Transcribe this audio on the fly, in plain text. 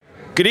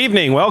Good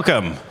evening,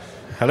 welcome.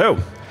 Hello.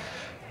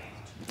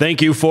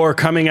 Thank you for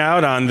coming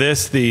out on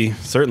this,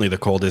 certainly the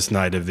coldest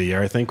night of the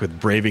year, I think, with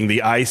braving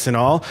the ice and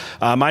all.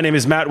 My name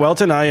is Matt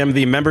Welton. I am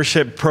the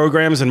Membership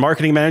Programs and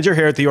Marketing Manager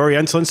here at the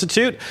Oriental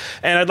Institute.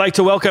 And I'd like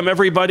to welcome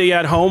everybody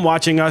at home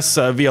watching us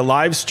via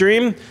live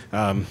stream.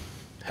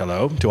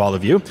 Hello to all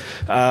of you.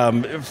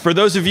 For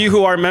those of you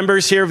who are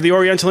members here of the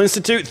Oriental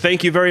Institute,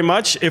 thank you very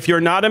much. If you're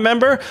not a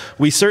member,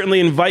 we certainly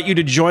invite you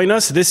to join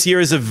us. This year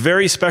is a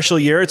very special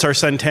year. It's our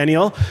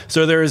centennial.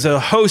 So there is a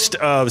host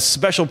of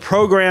special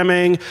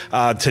programming,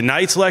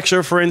 tonight's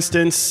lecture, for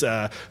instance,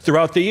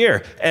 throughout the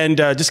year. And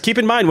just keep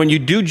in mind, when you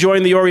do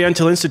join the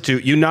Oriental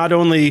Institute, you not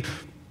only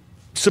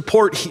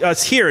support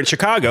us here in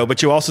Chicago,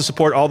 but you also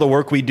support all the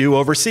work we do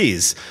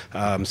overseas.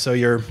 So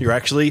your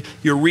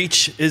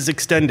reach is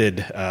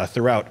extended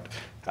throughout.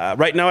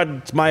 Right now,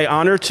 it's my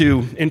honor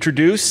to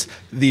introduce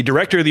the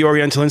director of the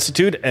Oriental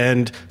Institute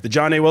and the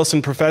John A.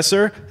 Wilson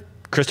Professor,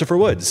 Christopher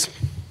Woods.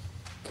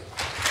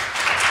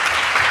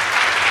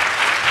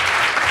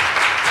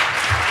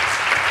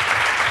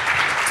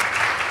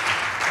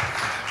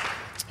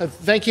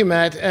 Thank you,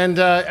 Matt. And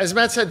as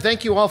Matt said,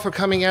 thank you all for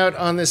coming out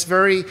on this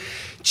very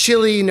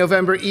chilly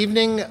November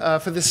evening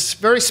for this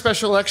very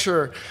special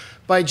lecture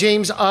by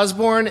James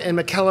Osborne and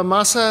Michela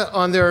Massa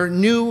on their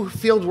new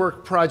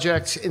fieldwork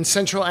project in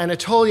central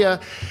Anatolia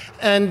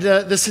and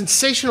the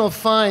sensational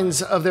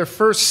finds of their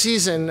first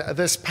season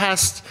this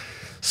past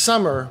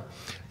summer.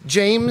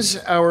 James,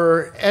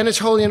 our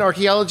Anatolian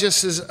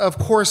archaeologist, is of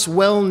course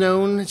well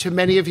known to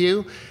many of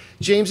you.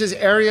 James's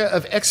area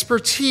of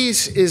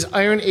expertise is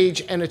Iron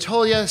Age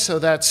Anatolia, so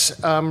that's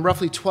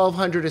roughly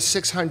 1200 to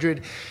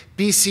 600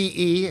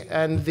 BCE,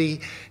 and the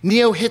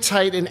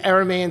Neo-Hittite and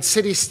Aramaean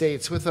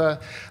city-states with a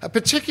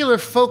particular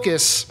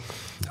focus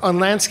on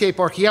landscape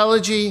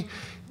archaeology,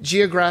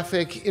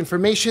 geographic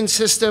information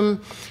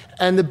system,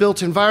 and the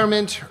built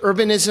environment,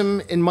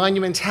 urbanism, and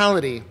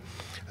monumentality.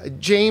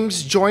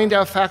 James joined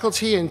our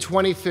faculty in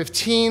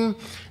 2015,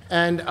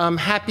 and I'm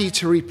happy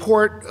to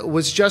report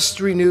was just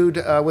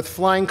renewed with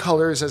flying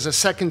colors as a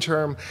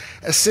second-term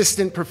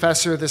assistant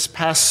professor this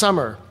past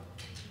summer.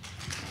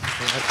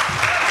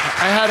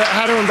 I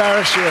had to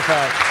embarrass you with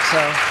that.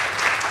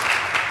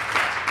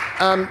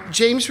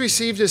 James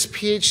received his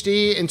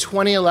PhD in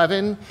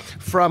 2011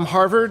 from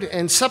Harvard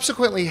and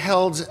subsequently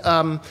held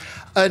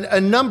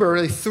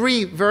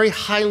three very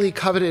highly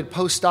coveted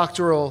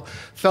postdoctoral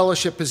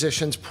fellowship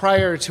positions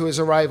prior to his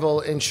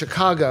arrival in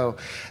Chicago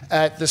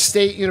at the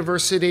State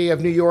University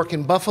of New York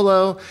in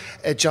Buffalo,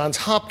 at Johns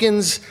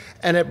Hopkins,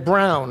 and at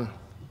Brown.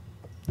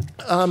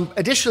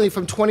 Additionally,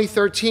 from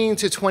 2013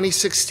 to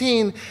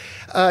 2016,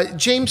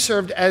 James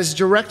served as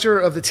director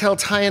of the Tel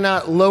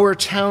Tayanat Lower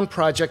Town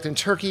Project in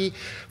Turkey,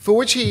 for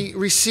which he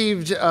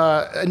received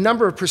a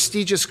number of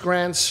prestigious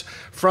grants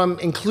from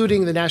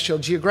including the National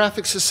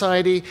Geographic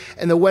Society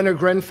and the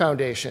Wenner-Gren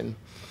Foundation.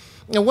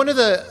 Now, one of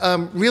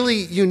the really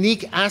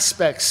unique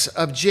aspects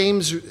of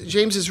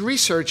James's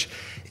research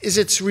is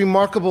its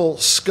remarkable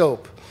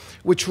scope,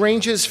 which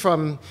ranges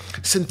from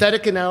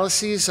synthetic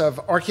analyses of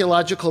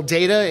archaeological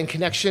data in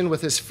connection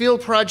with his field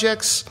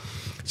projects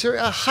to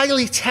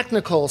highly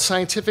technical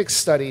scientific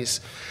studies,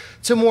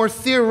 to more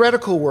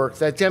theoretical work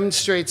that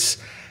demonstrates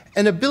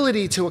an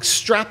ability to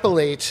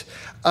extrapolate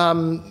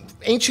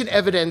ancient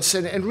evidence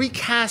and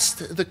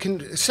recast the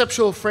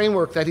conceptual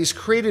framework that he's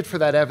created for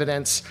that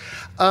evidence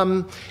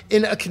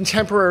in a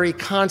contemporary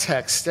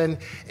context. And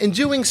in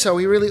doing so,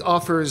 he really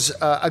offers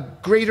a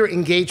greater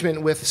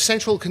engagement with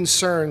central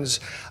concerns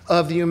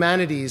of the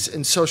humanities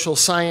and social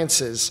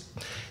sciences.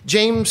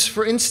 James,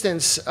 for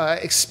instance,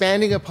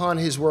 expanding upon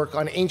his work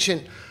on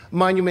ancient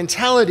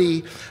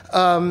monumentality,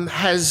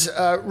 has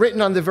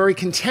written on the very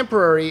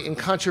contemporary and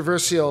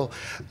controversial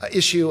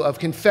issue of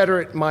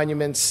Confederate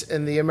monuments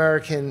in the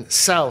American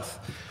South.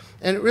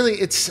 And really,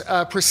 it's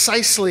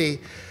precisely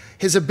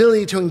his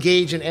ability to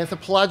engage in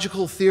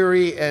anthropological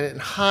theory and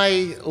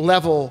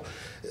high-level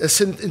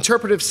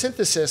interpretive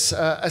synthesis,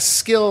 a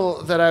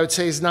skill that I would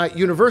say is not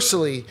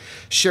universally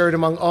shared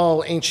among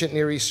all ancient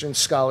Near Eastern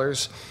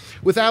scholars,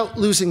 without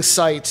losing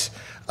sight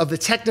of the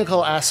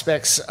technical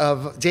aspects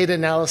of data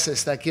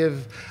analysis that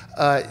give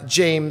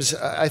James,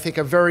 I think,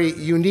 a very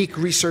unique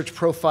research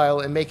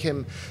profile and make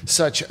him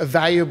such a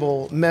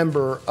valuable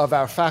member of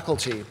our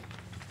faculty.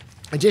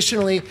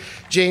 Additionally,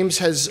 James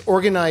has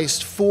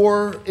organized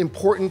 4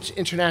 important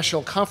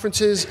international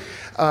conferences,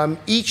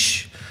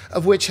 each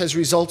of which has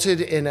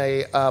resulted in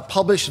a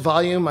published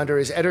volume under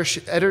his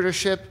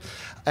editorship,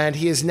 and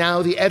he is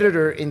now the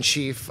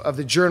editor-in-chief of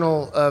the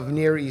Journal of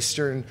Near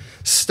Eastern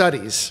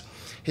Studies.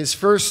 His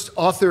first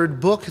authored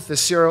book, The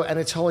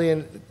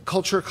Syro-Anatolian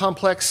Culture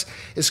Complex,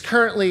 is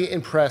currently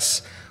in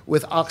press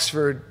with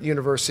Oxford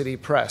University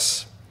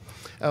Press.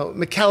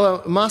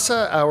 Michela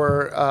Massa,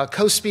 our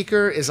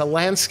co-speaker, is a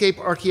landscape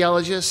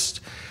archaeologist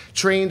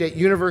trained at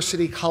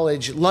University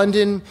College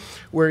London,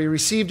 where he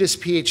received his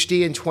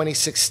PhD in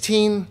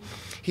 2016.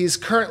 He is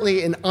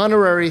currently an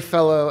honorary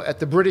fellow at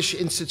the British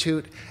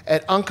Institute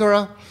at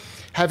Ankara,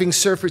 having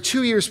served for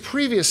 2 years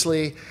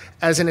previously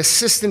as an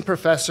assistant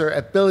professor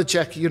at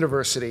Bilecik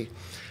University.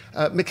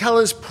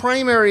 Michela's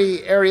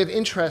primary area of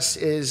interest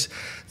is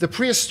the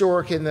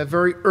prehistoric and the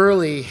very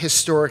early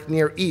historic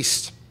Near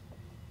East.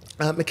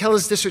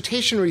 Michela's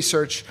dissertation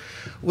research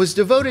was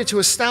devoted to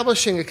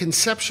establishing a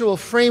conceptual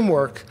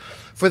framework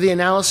for the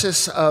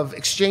analysis of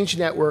exchange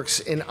networks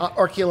in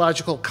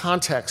archaeological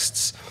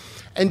contexts,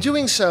 and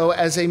doing so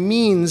as a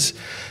means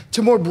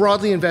to more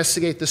broadly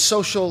investigate the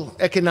social,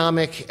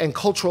 economic, and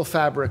cultural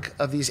fabric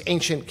of these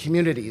ancient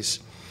communities.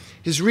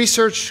 His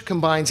research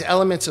combines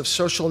elements of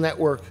social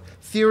network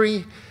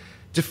theory,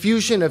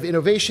 diffusion of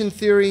innovation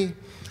theory,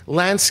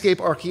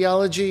 landscape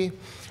archaeology,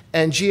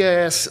 and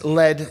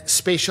GIS-led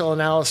spatial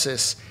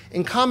analysis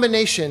in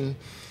combination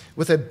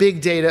with a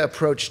big data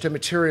approach to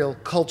material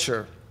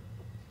culture.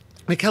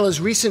 Michela's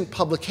recent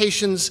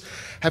publications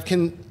have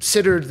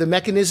considered the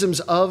mechanisms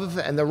of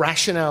and the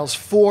rationales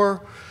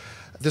for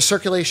the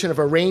circulation of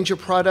a range of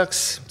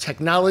products,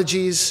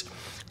 technologies,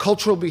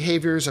 cultural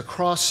behaviors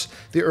across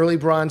the early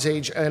Bronze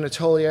Age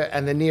Anatolia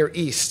and the Near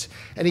East.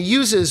 And he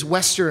uses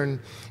Western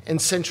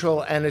and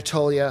Central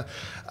Anatolia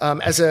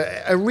as an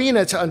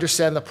arena to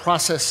understand the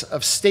process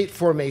of state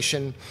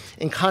formation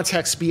in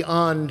contexts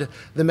beyond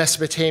the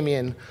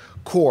Mesopotamian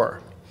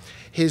core.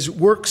 His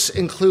works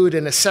include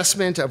an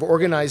assessment of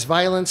organized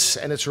violence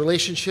and its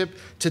relationship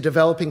to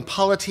developing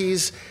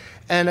polities,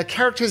 and a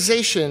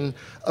characterization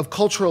of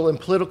cultural and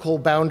political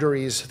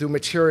boundaries through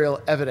material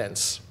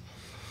evidence.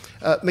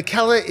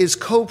 Michela is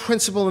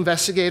co-principal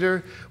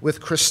investigator with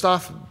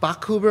Christoph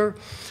Bachhuber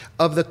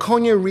of the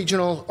Konya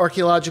Regional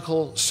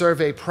Archaeological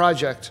Survey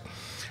Project,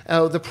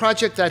 the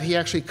project that he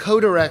actually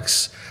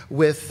co-directs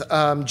with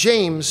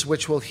James,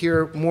 which we'll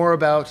hear more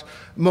about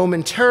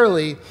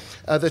momentarily.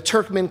 The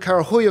Turkmen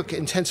Karahuyuk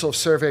Intensive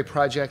Survey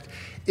Project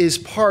is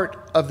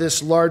part of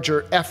this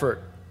larger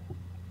effort.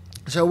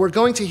 So we're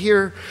going to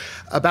hear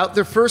about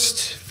their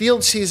first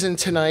field season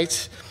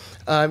tonight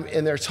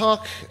in their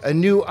talk, A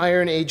New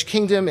Iron Age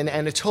Kingdom in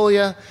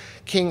Anatolia,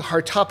 King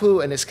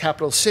Hartapu and his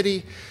capital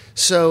city.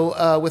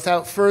 So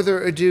without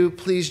further ado,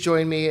 please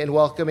join me in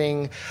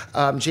welcoming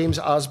James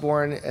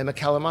Osborne and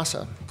Michela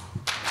Massa.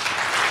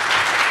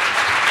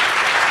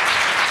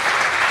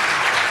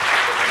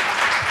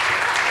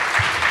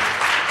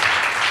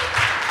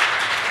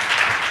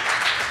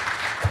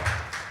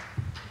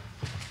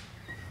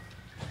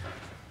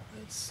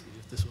 Let's see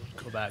if this will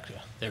go back.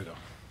 Yeah, there we go.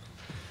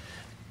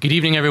 Good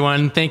evening,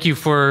 everyone. Thank you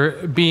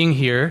for being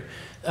here.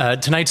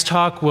 Tonight's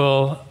talk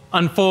will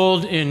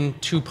unfold in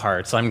two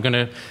parts. I'm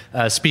going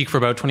to speak for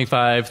about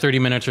 25, 30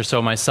 minutes or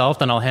so myself,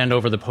 then I'll hand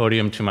over the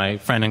podium to my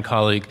friend and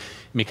colleague,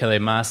 Michela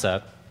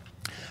Massa.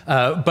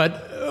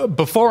 But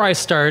before I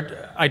start,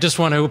 I just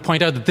want to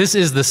point out that this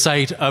is the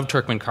site of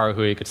Turkmen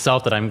Karahuyuk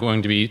itself that I'm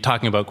going to be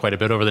talking about quite a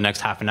bit over the next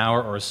half an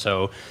hour or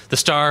so, the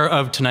star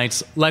of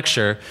tonight's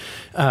lecture.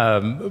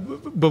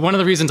 But one of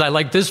the reasons I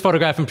like this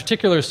photograph in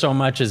particular so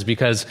much is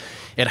because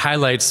it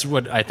highlights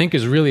what I think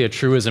is really a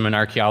truism in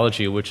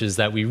archaeology, which is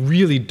that we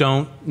really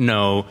don't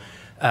know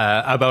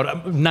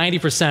about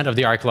 90% of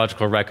the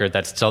archaeological record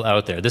that's still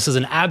out there. This is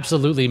an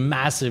absolutely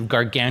massive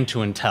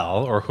gargantuan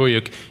tell, or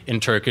huyuk in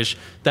Turkish,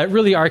 that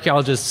really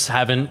archaeologists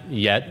haven't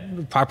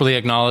yet properly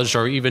acknowledged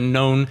or even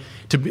known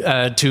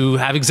to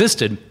have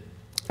existed.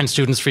 And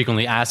students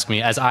frequently ask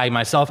me, as I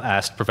myself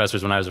asked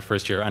professors when I was a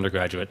first-year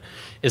undergraduate,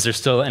 is there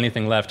still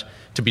anything left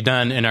to be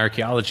done in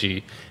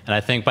archaeology? And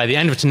I think by the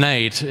end of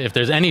tonight, if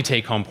there's any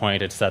take-home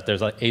point, it's that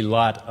there's a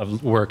lot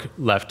of work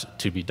left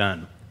to be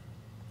done.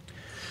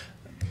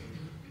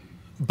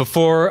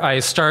 Before I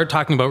start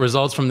talking about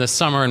results from this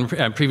summer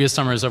and previous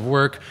summers of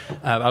work,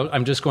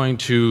 I'm just going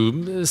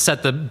to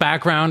set the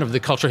background of the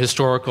cultural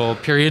historical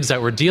periods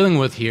that we're dealing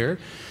with here.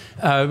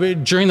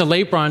 During the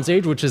Late Bronze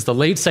Age, which is the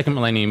late second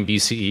millennium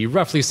BCE,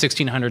 roughly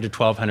 1600 to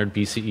 1200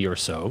 BCE or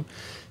so,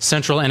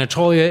 Central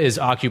Anatolia is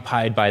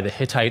occupied by the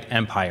Hittite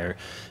Empire.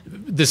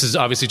 This is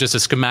obviously just a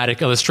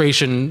schematic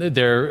illustration.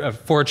 Their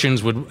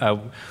fortunes would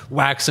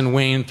wax and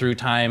wane through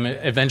time,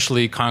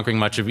 eventually conquering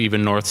much of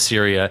even North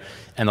Syria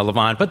and the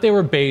Levant. But they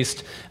were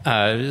based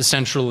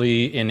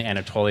centrally in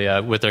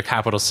Anatolia, with their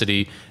capital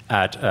city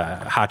at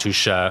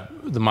Hattusha,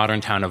 the modern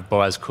town of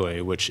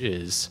Boğazköy, which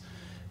is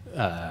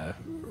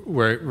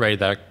where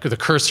the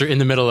cursor in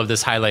the middle of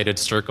this highlighted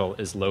circle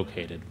is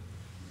located.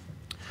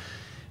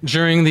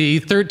 During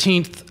the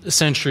 13th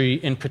century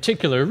in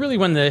particular, really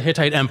when the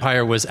Hittite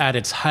Empire was at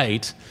its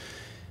height,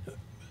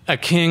 a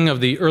king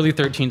of the early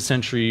 13th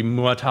century,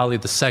 Muwatalli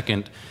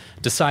II,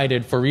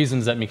 decided, for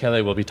reasons that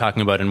Michela will be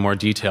talking about in more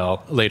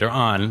detail later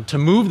on, to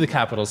move the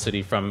capital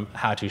city from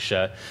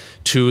Hattusha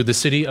to the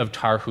city of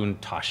Tarhun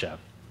Tasha.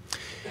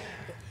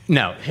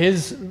 Now,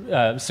 his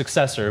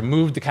successor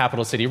moved the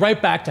capital city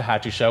right back to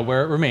Hattusha,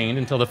 where it remained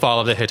until the fall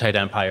of the Hittite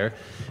Empire.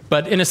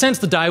 But in a sense,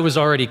 the die was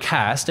already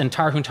cast, and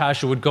Tarhun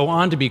Tasha would go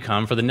on to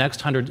become, for the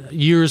next 100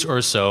 years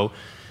or so,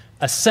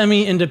 a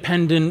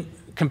semi-independent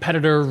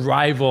competitor,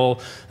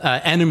 rival,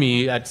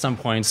 enemy at some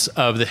points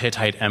of the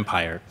Hittite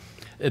Empire.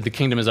 the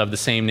kingdom is of the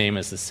same name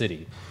as the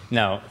city.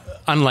 Now,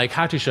 unlike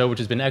Hattusha, which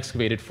has been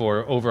excavated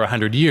for over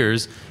 100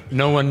 years,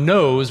 no one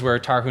knows where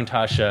Tarhun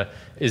Tasha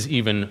is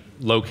even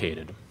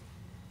located.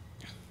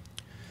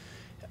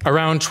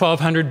 Around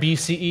 1200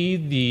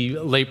 BCE, the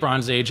Late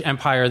Bronze Age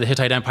Empire, the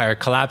Hittite Empire,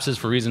 collapses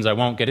for reasons I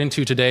won't get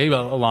into today,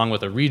 along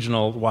with a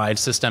regional-wide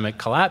systemic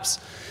collapse.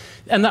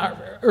 And the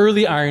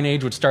early Iron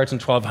Age, which starts in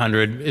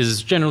 1200,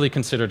 is generally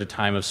considered a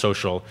time of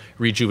social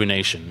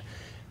rejuvenation.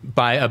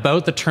 By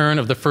about the turn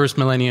of the first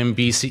millennium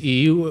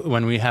BCE,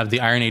 when we have the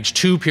Iron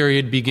Age II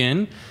period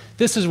begin,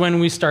 this is when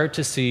we start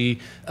to see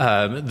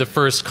the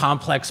first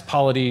complex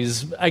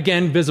polities,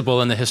 again,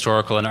 visible in the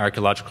historical and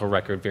archaeological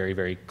record very,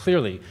 very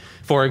clearly.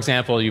 For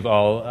example, you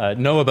all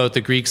know about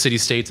the Greek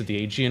city-states of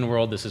the Aegean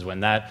world. This is when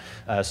that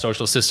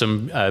social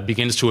system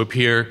begins to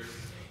appear.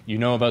 You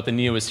know about the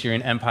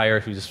Neo-Assyrian Empire,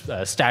 whose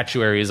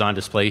statuary is on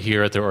display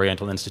here at the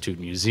Oriental Institute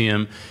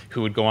Museum,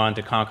 who would go on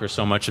to conquer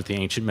so much of the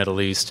ancient Middle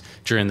East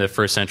during the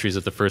first centuries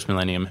of the first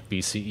millennium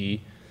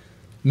BCE.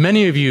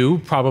 Many of you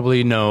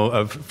probably know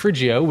of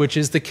Phrygia, which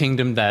is the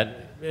kingdom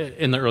that,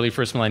 in the early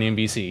first millennium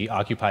BCE,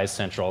 occupies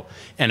central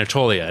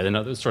Anatolia,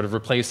 and sort of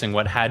replacing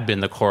what had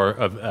been the core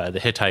of the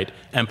Hittite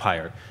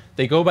Empire.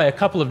 They go by a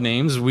couple of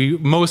names. We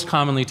most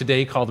commonly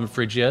today call them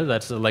Phrygia.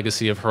 That's the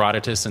legacy of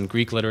Herodotus and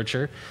Greek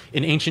literature.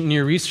 In ancient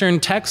Near Eastern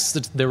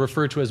texts, they're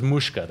referred to as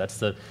Mushka. That's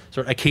the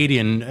sort of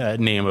Akkadian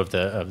name of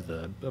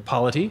the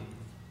polity.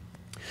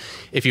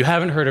 If you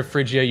haven't heard of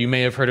Phrygia, you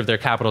may have heard of their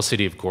capital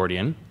city of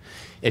Gordian.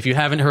 If you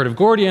haven't heard of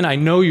Gordian, I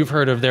know you've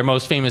heard of their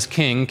most famous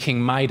king,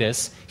 King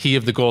Midas, he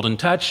of the Golden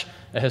Touch,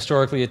 a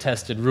historically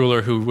attested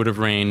ruler who would have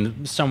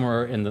reigned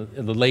somewhere in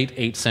the late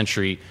 8th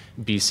century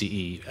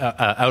BCE,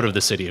 out of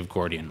the city of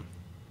Gordian.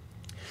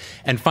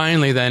 And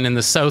finally, then, in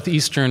the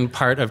southeastern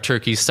part of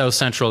Turkey, south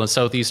central and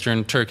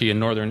southeastern Turkey and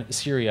northern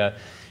Syria,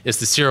 is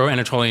the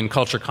Syro-Anatolian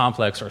Culture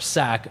Complex, or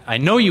SAC. I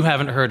know you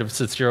haven't heard of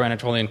the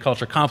Syro-Anatolian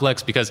Culture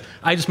Complex because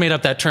I just made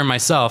up that term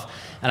myself,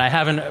 and I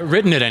haven't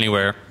written it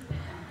anywhere.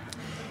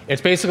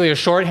 It's basically a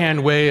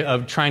shorthand way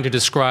of trying to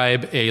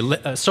describe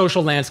a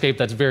social landscape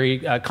that's very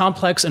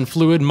complex and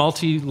fluid,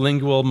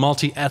 multilingual,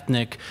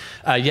 multi-ethnic,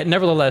 yet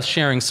nevertheless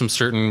sharing some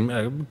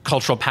certain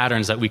cultural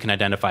patterns that we can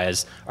identify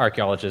as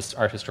archaeologists,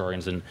 art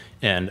historians,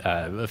 and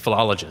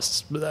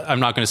philologists. I'm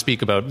not going to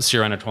speak about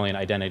Syro-Anatolian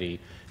identity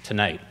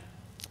tonight.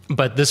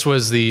 But this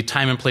was the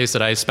time and place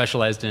that I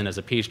specialized in as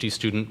a PhD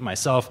student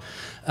myself.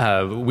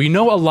 We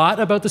know a lot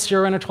about the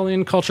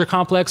Syro-Anatolian Culture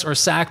Complex, or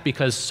SAC,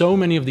 because so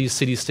many of these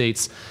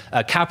city-states,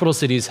 capital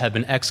cities, have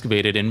been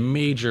excavated in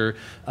major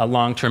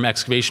long-term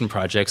excavation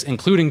projects,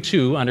 including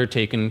 2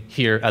 undertaken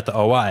here at the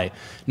OI.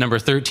 Number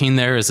 13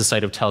 there is the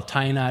site of Tel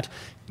Tainat,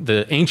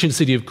 the ancient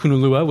city of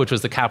Kunulua, which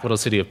was the capital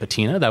city of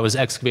Patina, that was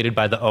excavated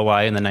by the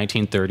OI in the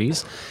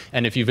 1930s.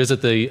 And if you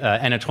visit the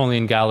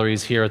Anatolian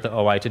galleries here at the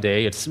OI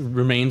today, it's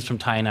remains from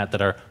Tainat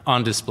that are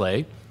on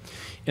display.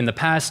 In the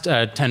past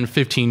 10,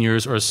 15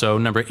 years or so,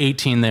 number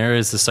 18 there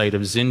is the site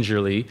of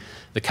Zingerli,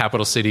 the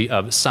capital city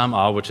of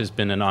Sam'al, which has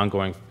been an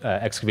ongoing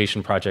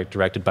excavation project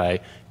directed by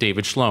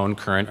David Schlone,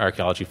 current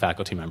archaeology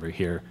faculty member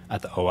here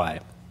at the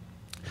OI.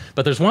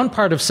 But there's one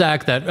part of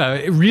SAC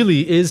that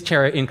really is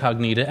terra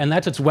incognita, and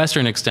that's its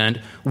western extent,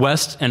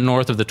 west and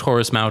north of the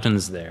Taurus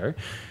Mountains there,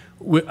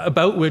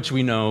 about which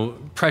we know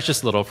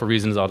precious little for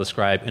reasons I'll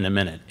describe in a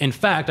minute. In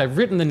fact, I've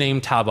written the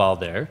name Tabal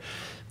there,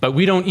 but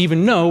we don't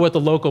even know what the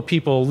local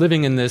people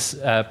living in this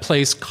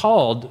place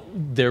called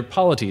their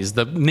polities.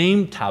 The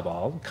name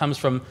Tabal comes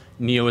from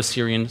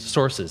Neo-Assyrian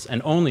sources,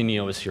 and only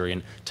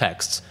Neo-Assyrian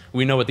texts.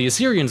 We know what the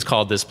Assyrians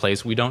called this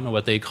place, we don't know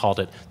what they called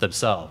it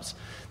themselves.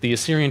 The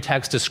Assyrian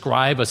texts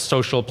describe a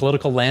social,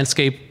 political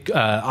landscape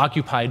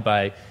occupied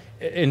by,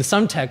 in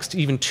some texts,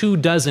 even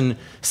 24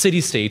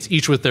 city-states,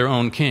 each with their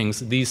own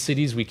kings. These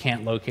cities we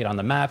can't locate on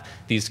the map.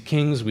 These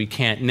kings we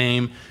can't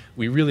name.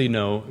 We really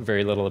know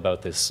very little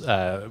about this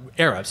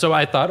era. So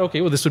I thought,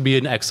 okay, well, this would be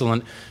an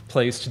excellent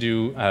place to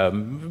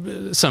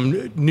do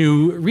some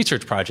new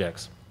research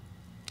projects.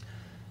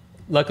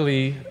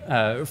 Luckily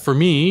for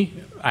me,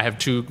 I have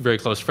 2 very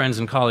close friends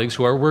and colleagues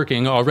who are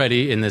working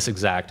already in this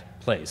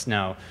exact place.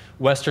 Now,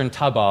 Western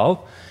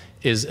Tabal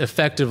is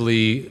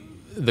effectively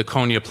the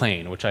Konya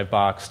Plain, which I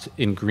boxed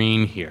in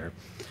green here.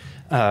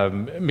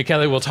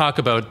 Michele will talk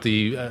about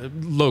the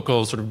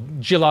local sort of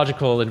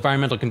geological,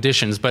 environmental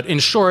conditions, but in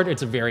short,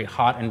 it's a very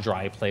hot and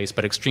dry place,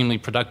 but extremely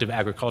productive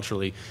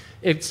agriculturally.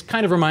 It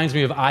kind of reminds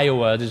me of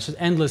Iowa. There's just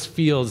endless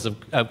fields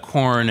of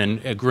corn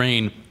and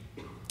grain.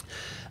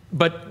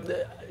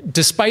 But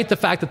despite the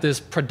fact that this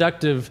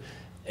productive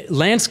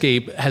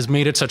landscape has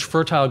made it such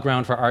fertile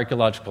ground for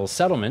archaeological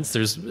settlements,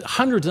 there's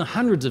hundreds and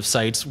hundreds of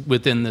sites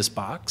within this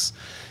box.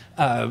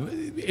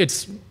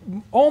 It's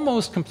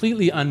almost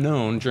completely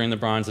unknown during the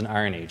Bronze and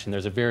Iron Age, and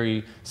there's a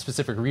very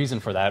specific reason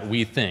for that,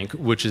 we think,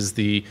 which is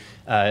the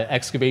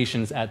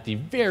excavations at the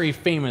very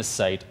famous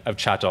site of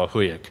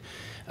Çatalhöyük.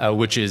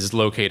 which is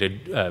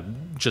located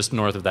just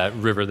north of that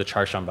river, the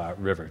Charshamba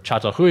River.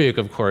 Çatalhöyük,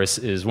 of course,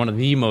 is one of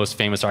the most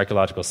famous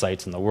archaeological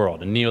sites in the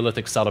world, a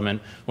Neolithic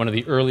settlement, one of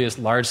the earliest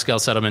large-scale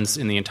settlements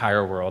in the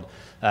entire world,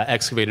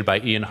 excavated by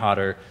Ian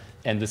Hodder.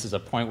 And this is a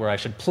point where I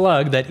should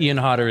plug that Ian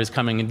Hodder is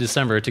coming in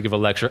December to give a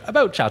lecture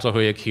about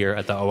Çatalhöyük here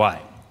at the OI.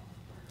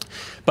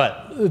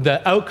 But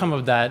the outcome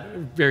of that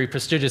very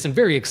prestigious and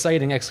very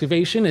exciting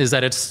excavation is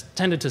that it's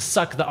tended to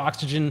suck the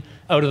oxygen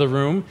out of the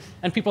room,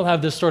 and people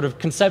have this sort of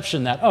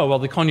conception that, oh, well,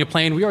 the Konya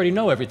Plain, we already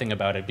know everything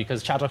about it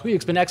because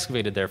Çatalhöyük's been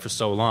excavated there for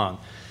so long.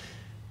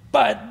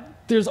 But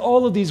there's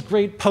all of these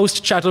great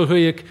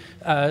post-Çatalhöyük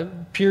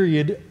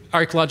period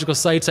archaeological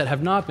sites that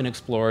have not been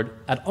explored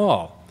at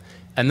all.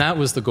 And that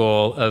was the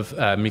goal of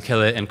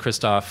Michele and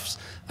Christoph's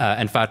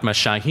and Fatma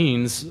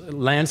Shahin's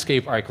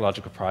landscape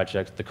archaeological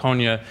project, the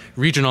Konya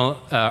Regional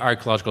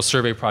Archaeological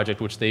Survey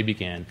Project, which they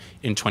began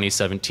in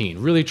 2017,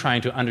 really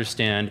trying to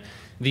understand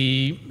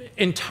the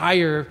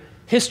entire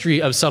history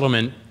of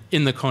settlement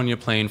in the Konya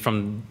Plain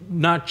from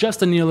not just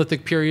the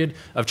Neolithic period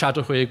of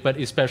Çatalhöyük, but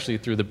especially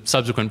through the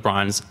subsequent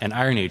Bronze and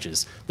Iron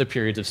Ages, the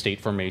periods of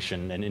state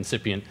formation and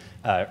incipient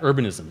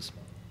urbanisms.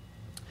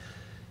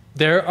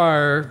 There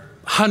are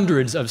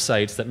hundreds of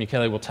sites that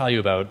Michele will tell you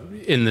about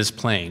in this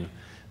plain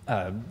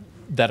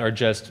that are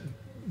just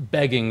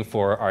begging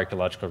for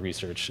archaeological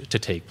research to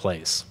take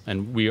place,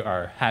 and we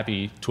are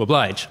happy to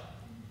oblige.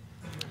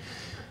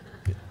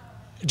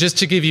 Just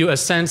to give you a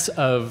sense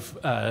of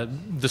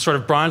the sort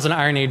of Bronze and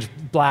Iron Age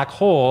black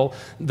hole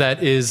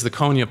that is the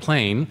Konya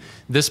Plain,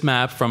 this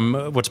map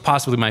from what's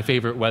possibly my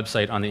favorite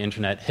website on the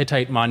internet,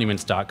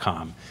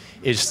 HittiteMonuments.com,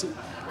 is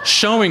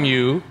showing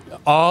you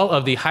all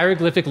of the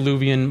hieroglyphic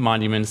Luwian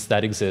monuments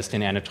that exist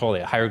in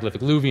Anatolia.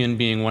 Hieroglyphic Luwian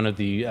being one of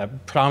the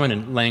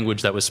prominent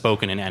language that was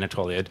spoken in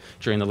Anatolia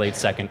during the late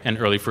 2nd and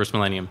early 1st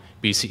millennium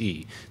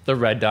BCE. The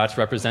red dots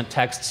represent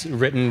texts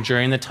written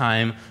during the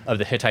time of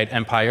the Hittite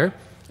Empire.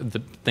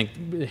 Think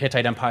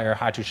Hittite Empire,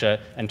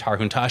 Hattusha, and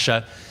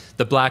Tarhuntasha.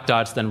 The black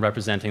dots then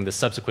representing the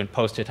subsequent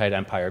post-Hittite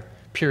Empire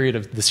period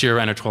of the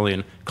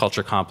Syro-Anatolian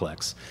culture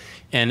complex.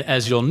 And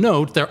as you'll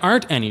note, there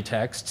aren't any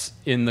texts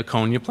in the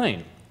Konya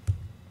Plain.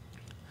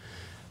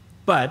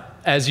 But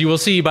as you will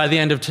see by the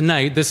end of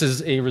tonight, this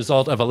is a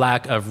result of a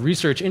lack of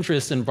research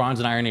interest in Bronze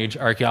and Iron Age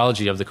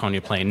archaeology of the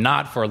Konya Plain,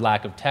 not for a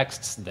lack of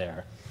texts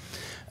there.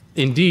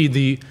 Indeed,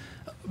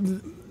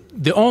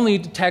 the only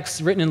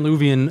texts written in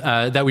Luwian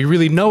that we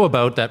really know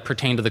about that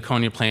pertain to the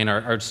Konya Plain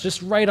are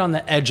just right on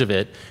the edge of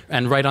it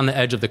and right on the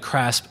edge of the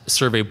Krasp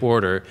survey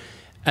border.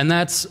 And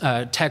that's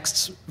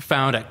texts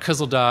found at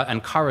Kızıldağ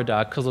and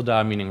Karadağ,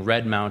 Kızıldağ meaning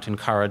red mountain,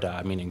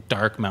 Karadağ meaning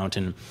dark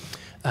mountain.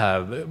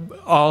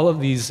 All of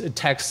these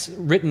texts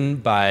written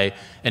by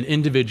an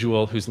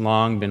individual who's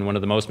long been one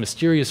of the most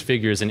mysterious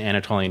figures in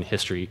Anatolian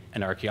history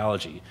and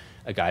archaeology,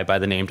 a guy by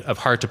the name of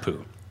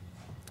Hartapu.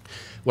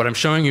 What I'm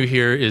showing you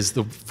here is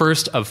the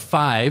first of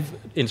 5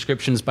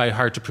 inscriptions by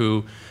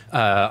Hartapu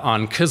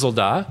on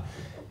Kızıldağ.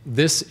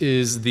 This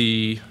is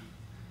the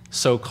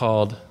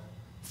so-called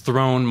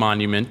throne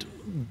monument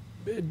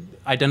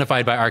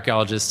identified by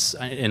archaeologists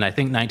in, I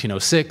think,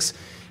 1906,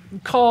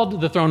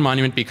 called the throne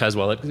monument because,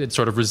 well, it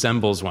sort of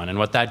resembles one. And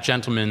what that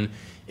gentleman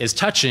is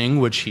touching,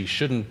 which he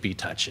shouldn't be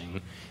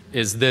touching,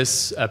 is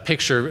this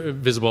picture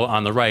visible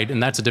on the right.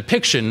 And that's a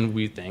depiction,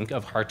 we think,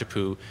 of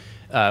Hartapu,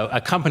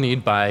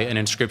 accompanied by an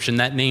inscription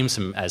that names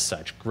him as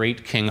such.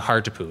 Great King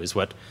Hartapu is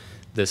what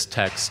this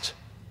text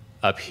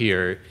up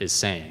here is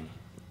saying.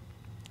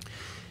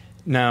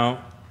 Now,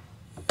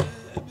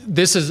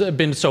 this has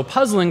been so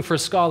puzzling for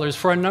scholars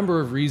for a number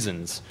of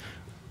reasons.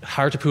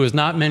 Hartapu is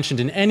not mentioned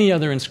in any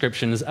other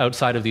inscriptions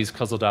outside of these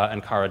Kızıldağ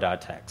and Karadağ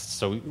texts.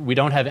 So we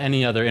don't have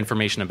any other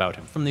information about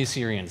him, from the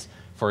Assyrians,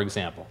 for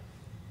example.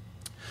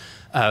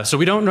 So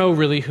we don't know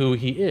really who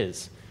he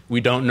is. We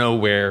don't know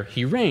where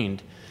he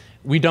reigned.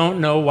 We don't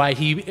know why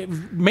he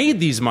made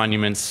these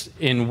monuments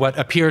in what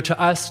appear to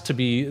us to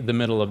be the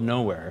middle of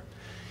nowhere.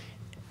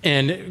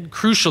 And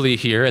crucially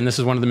here, and this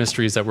is one of the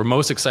mysteries that we're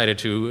most excited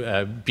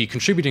to be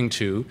contributing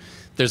to,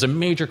 there's a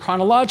major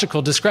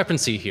chronological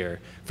discrepancy here.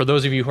 For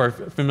those of you who are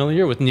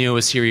familiar with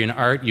Neo-Assyrian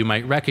art, you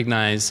might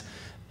recognize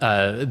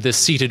this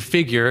seated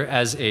figure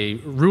as a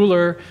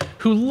ruler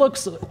who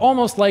looks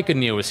almost like a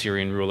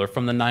Neo-Assyrian ruler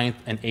from the 9th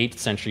and 8th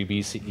century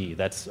BCE.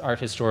 That's art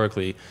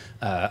historically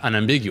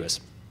unambiguous.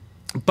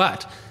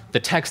 But the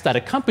text that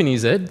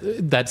accompanies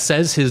it, that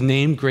says his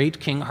name,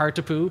 Great King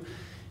Hartapu,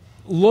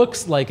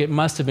 looks like it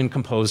must have been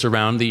composed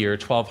around the year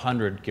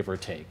 1200, give or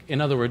take.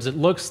 In other words, it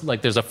looks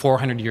like there's a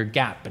 400-year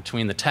gap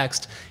between the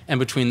text and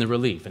between the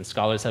relief, and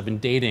scholars have been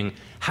debating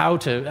how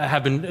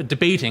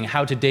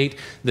to date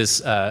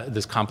this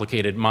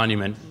complicated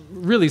monument,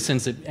 really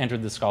since it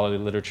entered the scholarly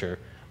literature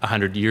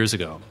 100 years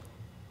ago.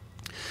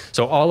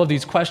 So all of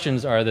these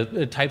questions are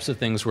the types of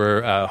things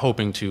we're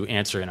hoping to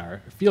answer in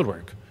our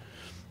fieldwork.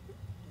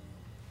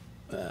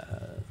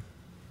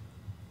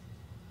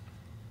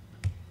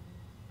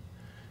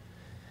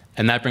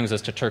 And that brings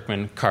us to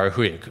Turkmen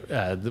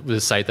Karahuyuk, the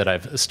site that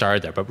I've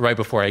starred there. But right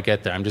before I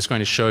get there, I'm just going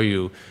to show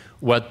you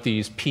what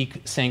these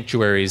peak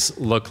sanctuaries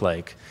look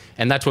like.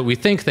 And that's what we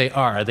think they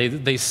are.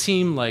 They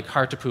seem like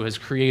Hartapu has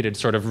created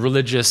sort of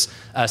religious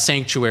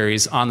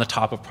sanctuaries on the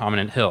top of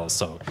prominent hills.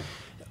 So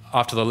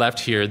off to the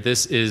left here,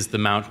 this is the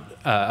Mount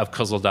of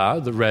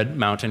Kızıldağ, the Red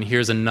Mountain.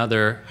 Here's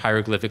another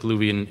hieroglyphic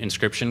Luwian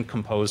inscription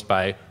composed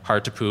by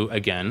Hartapu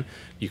again.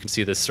 You can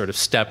see this sort of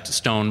stepped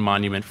stone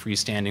monument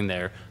freestanding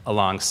there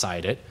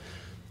alongside it.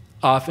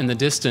 Off in the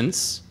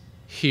distance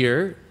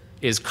here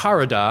is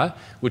Karadağ,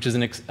 which is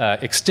an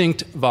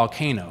extinct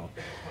volcano.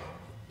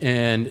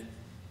 And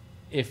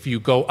if you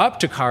go up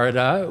to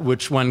Karadağ,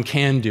 which one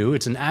can do,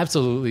 it's an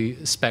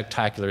absolutely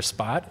spectacular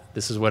spot.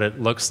 This is what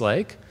it looks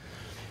like.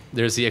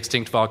 There's the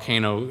extinct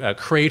volcano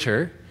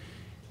crater.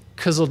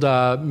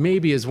 Kızıldağ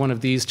maybe is one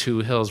of these two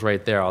hills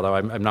right there, although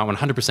I'm not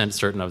 100%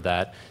 certain of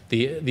that.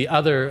 The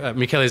other,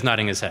 Michele is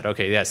nodding his head.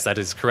 Okay, yes, that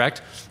is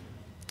correct.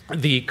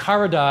 The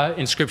Karadağ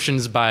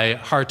inscriptions by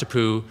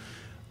Hartapu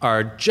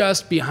are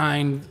just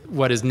behind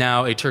what is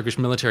now a Turkish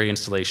military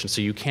installation,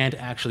 so you can't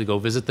actually go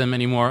visit them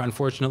anymore,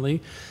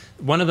 unfortunately.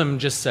 One of them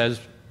just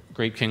says,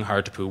 Great King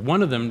Hartapu.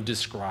 One of them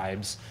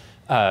describes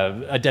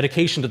a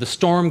dedication to the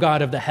storm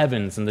god of the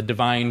heavens and the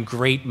divine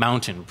great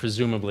mountain,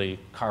 presumably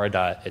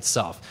Karadağ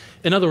itself.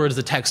 In other words,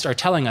 the texts are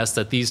telling us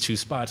that these two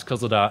spots,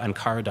 Kızıldağ and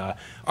Karadağ,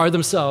 are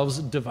themselves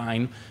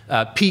divine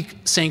peak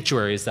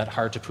sanctuaries that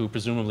Hartapu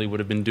presumably would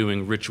have been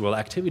doing ritual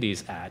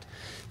activities at.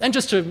 And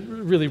just to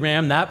really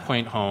ram that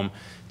point home,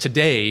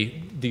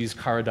 today, these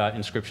Karadağ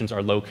inscriptions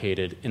are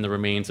located in the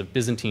remains of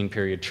Byzantine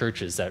period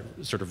churches that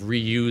sort of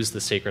reuse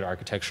the sacred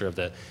architecture of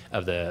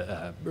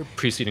the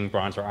preceding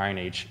Bronze or Iron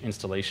Age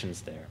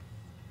installations there.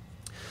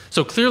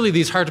 So clearly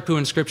these Hartapu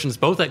inscriptions,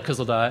 both at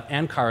Kızıldağ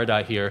and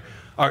Karadağ here,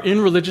 are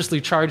in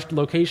religiously charged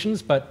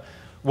locations, but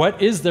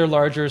what is their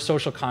larger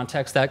social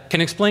context that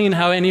can explain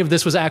how any of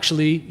this was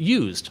actually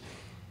used?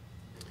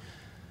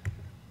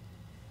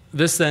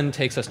 This then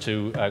takes us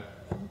to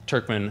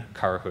Turkmen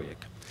Karahuyuk.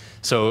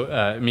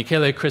 So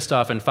Michele,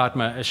 Christoph, and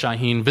Fatma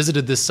Şahin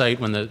visited this site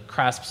when the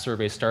CRASP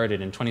survey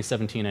started in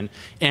 2017 and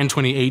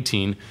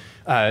 2018,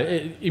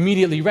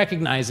 immediately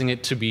recognizing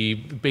it to be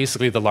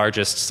basically the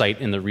largest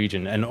site in the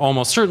region, and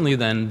almost certainly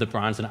then the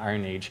Bronze and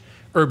Iron Age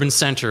urban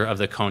center of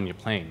the Konya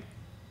Plain.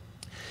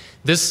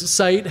 This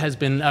site has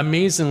been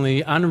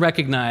amazingly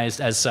unrecognized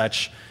as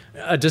such,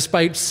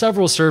 despite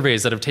several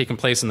surveys that have taken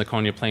place in the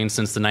Konya Plain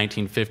since the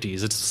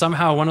 1950s. It's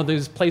somehow one of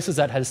those places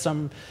that has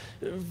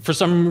for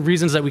some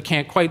reasons that we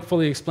can't quite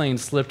fully explain,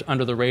 slipped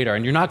under the radar.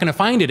 And you're not going to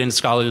find it in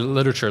scholarly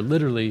literature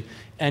literally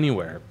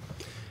anywhere.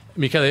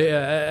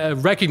 Michele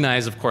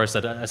recognized, of course,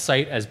 that a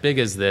site as big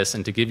as this,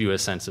 and to give you a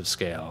sense of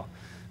scale,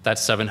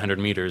 that's 700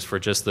 meters for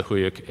just the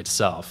Huyuk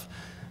itself.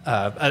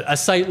 A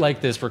site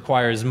like this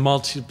requires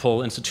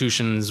multiple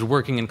institutions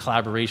working in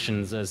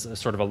collaborations as a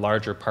sort of a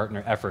larger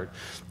partner effort.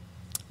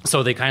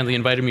 So they kindly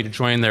invited me to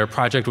join their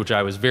project, which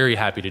I was very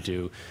happy to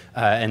do.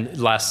 And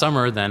last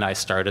summer, then, I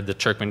started the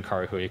Turkmen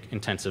Karahuyuk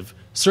Intensive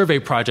Survey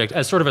Project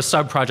as sort of a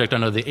sub-project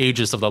under the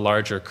aegis of the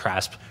larger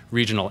CRASP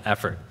regional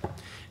effort.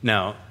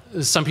 Now,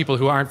 some people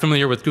who aren't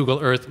familiar with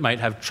Google Earth might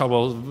have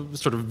trouble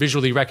sort of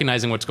visually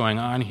recognizing what's going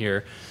on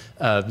here.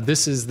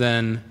 This is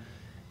then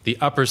the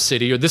upper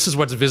city, or this is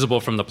what's visible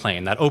from the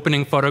plain. That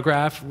opening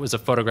photograph was a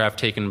photograph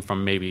taken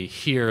from maybe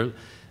here,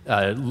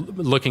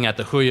 looking at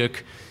the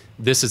Huyuk.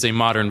 This is a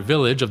modern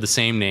village of the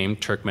same name,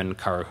 Turkmen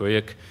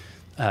Karahuyuk.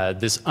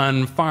 This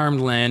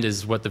unfarmed land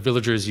is what the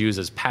villagers use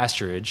as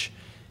pasturage.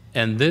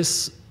 And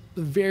this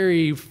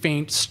very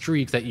faint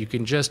streak that you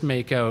can just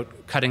make out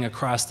cutting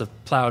across the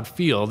plowed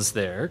fields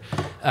there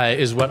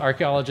is what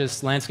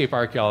landscape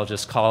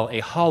archaeologists call a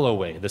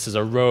holloway. This is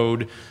a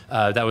road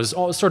that was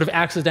all sort of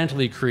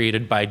accidentally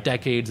created by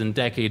decades and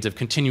decades of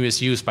continuous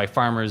use by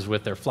farmers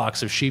with their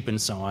flocks of sheep and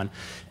so on.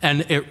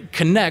 And it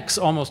connects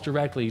almost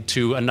directly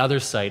to another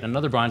site,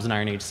 another Bronze and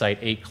Iron Age site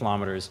 8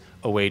 kilometers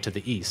away to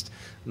the east.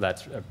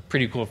 That's a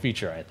pretty cool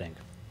feature, I think.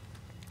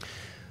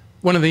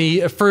 One of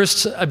the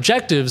first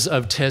objectives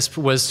of TISP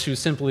was to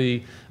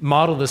simply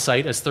model the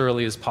site as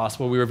thoroughly as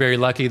possible. We were very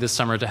lucky this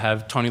summer to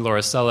have Tony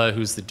Lauricella,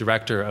 who's the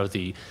director of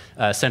the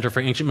Center for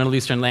Ancient Middle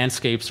Eastern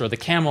Landscapes, or the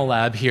CAMEL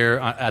Lab here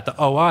at the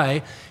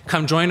OI,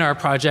 come join our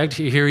project.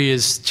 Here he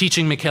is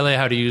teaching Michele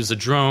how to use a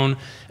drone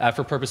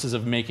for purposes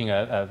of making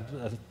a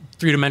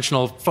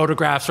three-dimensional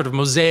photograph, sort of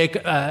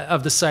mosaic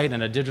of the site,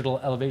 and a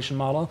digital elevation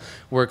model,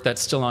 work that's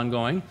still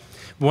ongoing.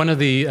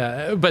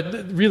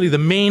 But really the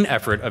main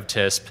effort of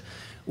TISP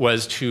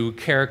was to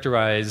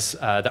characterize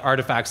the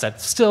artifacts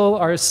that still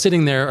are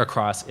sitting there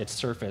across its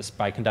surface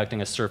by conducting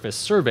a surface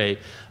survey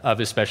of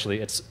especially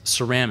its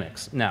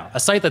ceramics. Now, a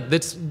site that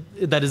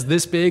is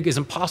this big is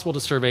impossible to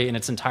survey in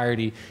its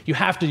entirety. You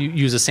have to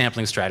use a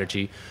sampling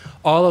strategy.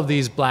 All of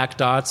these black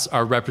dots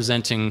are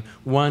representing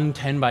one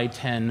 10 by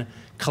 10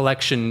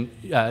 collection,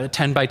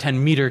 10 by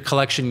 10 meter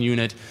collection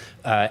unit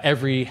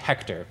every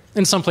hectare.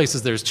 In some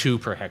places, there's 2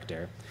 per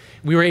hectare.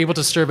 We were able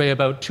to survey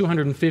about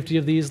 250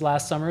 of these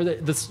last summer.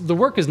 The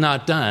work is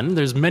not done.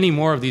 There's many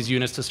more of these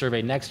units to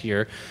survey next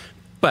year.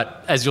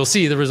 But as you'll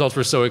see, the results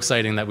were so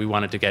exciting that we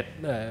wanted to get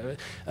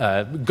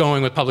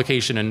going with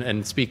publication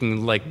and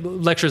speaking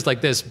lectures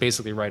like this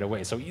basically right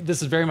away. So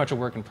this is very much a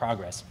work in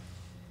progress.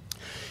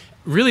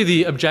 Really,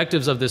 the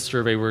objectives of this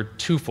survey were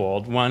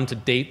twofold. One, to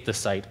date the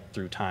site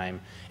through time,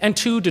 and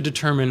two, to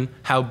determine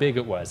how big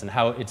it was and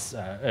how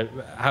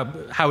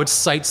its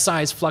site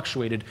size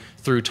fluctuated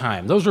through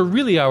time. Those were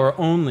really our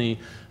only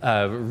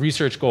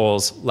research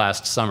goals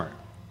last summer.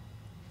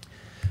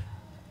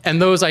 And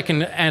those I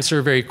can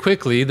answer very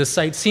quickly. The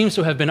site seems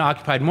to have been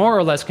occupied more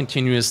or less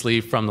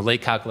continuously from the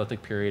late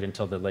Chalcolithic period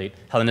until the late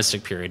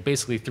Hellenistic period,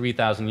 basically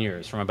 3,000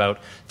 years, from about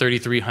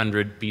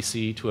 3300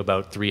 BC to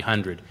about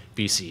 300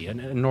 BC,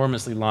 an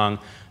enormously longly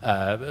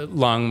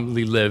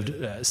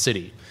lived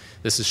city.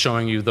 This is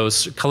showing you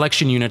those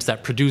collection units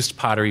that produced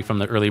pottery from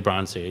the early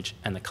Bronze Age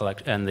and the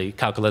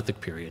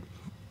Chalcolithic period.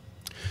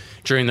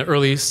 During the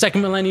early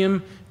second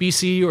millennium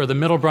BC or the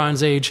Middle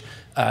Bronze Age,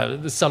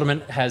 the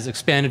settlement has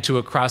expanded to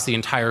across the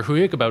entire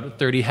Huyuk, about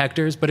 30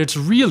 hectares, but it's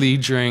really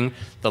during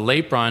the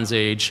late Bronze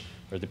Age,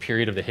 or the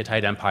period of the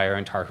Hittite Empire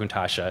and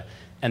Tarhuntasha,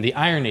 and the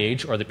Iron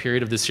Age, or the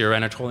period of the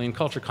Syro-Anatolian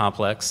culture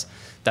complex,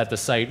 that the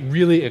site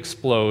really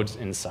explodes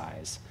in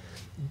size.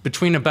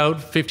 Between about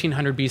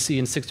 1500 BC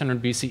and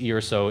 600 BCE or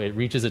so, it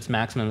reaches its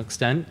maximum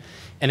extent,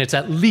 and it's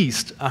at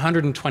least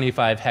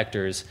 125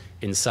 hectares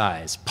in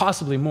size,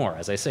 possibly more.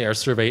 As I say, our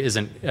survey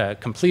isn't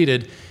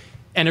completed,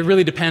 and it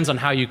really depends on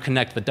how you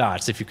connect the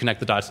dots. If you connect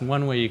the dots in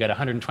one way, you get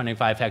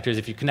 125 hectares.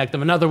 If you connect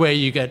them another way,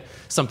 you get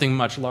something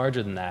much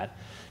larger than that.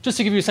 Just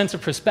to give you a sense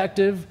of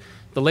perspective,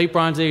 the late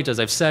Bronze Age, as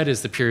I've said,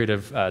 is the period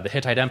of the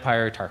Hittite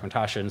Empire,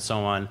 Tarhuntasha, and so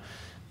on.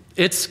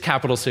 Its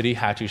capital city,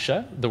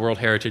 Hattusha, the World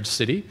Heritage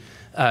City,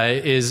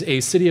 is a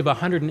city of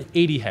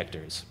 180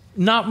 hectares,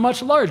 not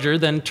much larger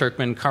than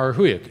Turkmen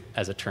Karahuyak,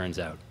 as it turns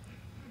out.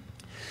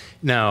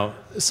 Now,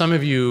 some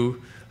of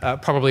you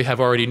probably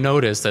have already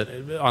noticed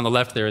that on the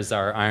left there is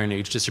our Iron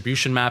Age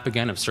distribution map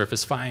again of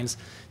surface finds.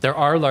 There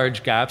are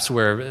large gaps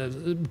where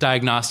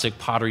diagnostic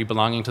pottery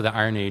belonging to the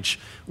Iron Age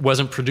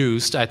wasn't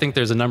produced. I think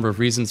there's a number of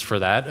reasons for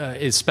that,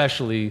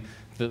 especially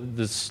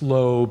the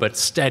slow but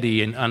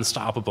steady and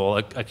unstoppable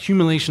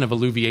accumulation of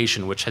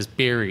alluviation, which has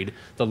buried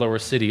the lower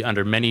city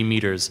under many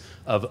meters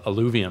of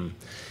alluvium.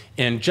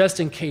 And just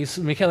in case,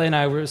 Michele and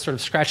I were sort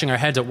of scratching our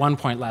heads at one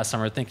point last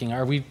summer thinking,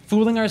 are we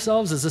fooling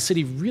ourselves? Is the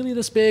city really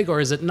this big or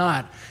is it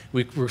not?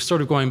 We were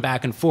sort of going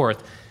back and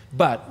forth.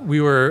 But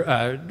we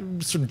were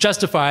sort of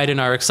justified in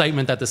our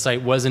excitement that the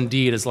site was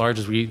indeed as large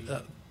as we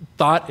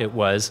thought it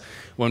was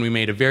when we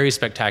made a very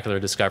spectacular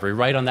discovery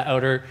right on the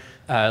outer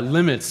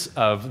limits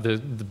of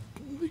the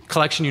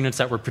collection units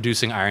that were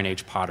producing Iron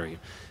Age pottery.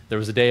 There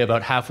was a day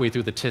about halfway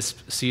through the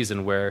TISP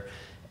season where,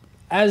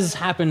 as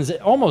happens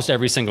almost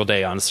every single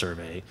day on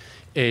survey,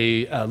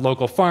 a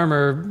local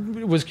farmer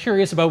was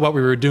curious about what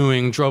we were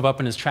doing, drove up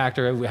in his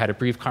tractor. We had a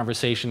brief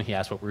conversation. He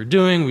asked what we were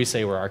doing. We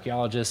say we're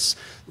archaeologists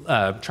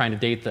trying to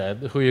date the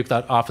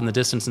Huyuk off in the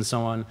distance and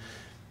so on.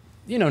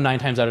 9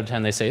 times out of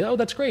 10 they say, oh,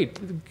 that's great.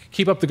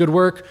 Keep up the good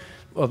work.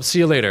 Well, see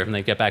you later. And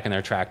they get back in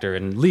their tractor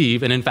and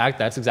leave. And in fact,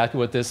 that's exactly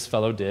what this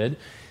fellow did.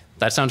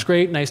 That sounds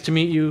great. Nice to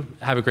meet you.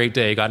 Have a great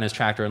day. Got in his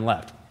tractor and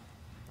left.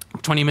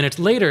 20 minutes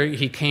later,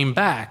 he came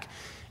back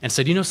and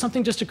said,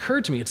 something just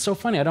occurred to me. It's so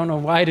funny. I don't know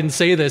why I didn't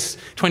say this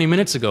 20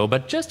 minutes ago,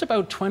 but just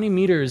about 20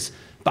 meters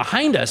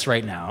behind us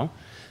right now,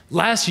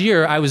 last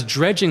year I was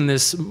dredging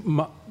this,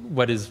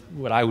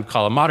 what I would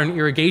call a modern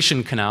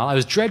irrigation canal. I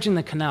was dredging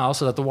the canal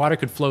so that the water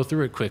could flow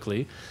through it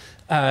quickly.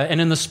 And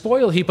in the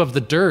spoil heap of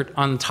the dirt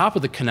on top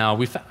of the canal,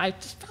 I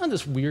just found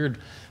this weird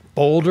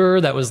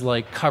boulder that was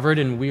covered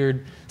in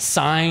weird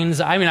signs.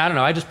 I don't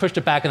know. I just pushed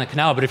it back in the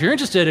canal. But if you're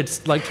interested, it's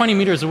 20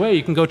 meters away.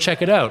 You can go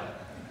check it out.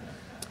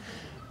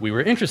 We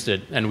were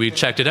interested, and we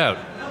checked it out.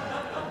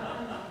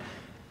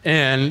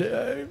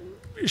 And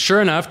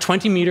sure enough,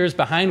 20 meters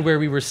behind where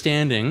we were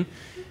standing,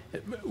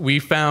 we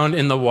found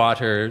in the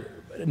water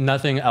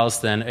nothing else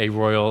than a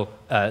royal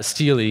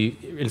stele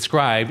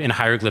inscribed in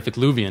hieroglyphic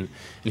Luwian.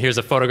 And here's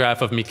a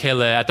photograph of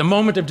Michele at the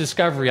moment of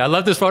discovery. I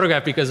love this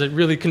photograph because it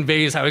really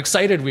conveys how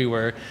excited we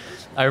were.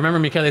 I remember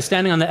Michele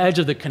standing on the edge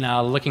of the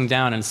canal, looking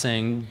down and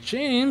saying,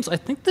 James, I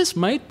think this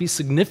might be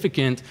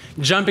significant,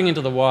 jumping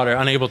into the water,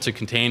 unable to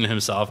contain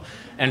himself.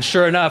 And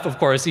sure enough, of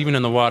course, even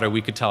in the water,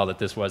 we could tell that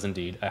this was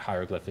indeed a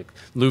hieroglyphic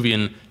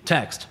Luwian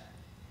text.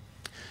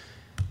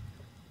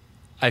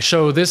 I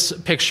show this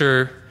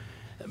picture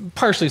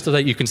partially so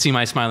that you can see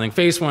my smiling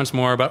face once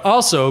more, but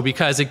also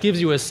because it gives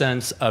you a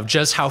sense of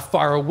just how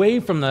far away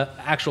from the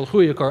actual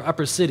Huyuk or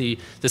upper city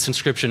this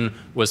inscription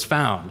was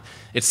found.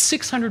 It's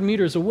 600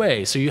 meters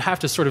away, so you have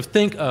to sort of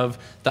think of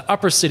the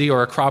upper city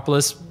or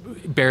Acropolis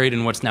buried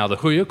in what's now the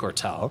Huyuk or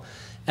Tel,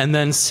 and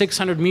then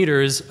 600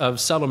 meters of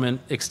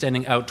settlement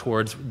extending out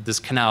towards this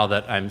canal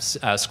that I'm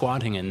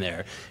squatting in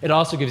there. It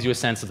also gives you a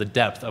sense of the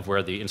depth of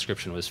where the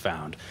inscription was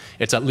found.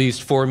 It's at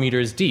least 4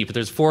 meters deep.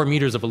 There's 4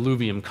 meters of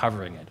alluvium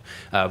covering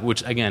it,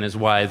 which again is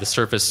why the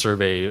surface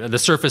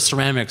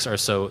ceramics are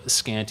so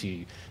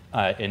scanty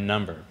in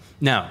number.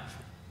 Now,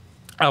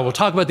 We'll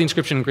talk about the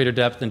inscription in greater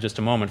depth in just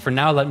a moment. For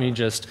now, let me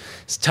just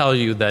tell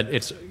you that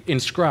it's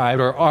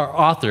inscribed, or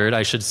authored,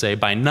 I should say,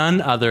 by none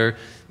other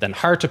than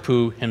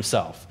Hartepoo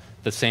himself,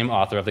 the same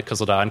author of the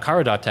Kızıldağ and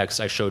Karadağ texts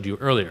I showed you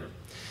earlier.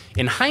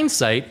 In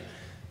hindsight,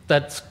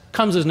 that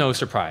comes as no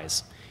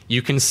surprise.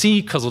 You can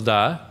see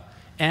Kızıldağ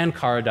and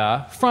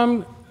Karadağ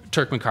from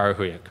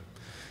Turkmenkarahuyak.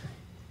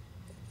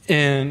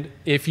 And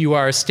if you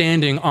are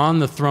standing on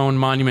the throne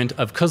monument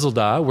of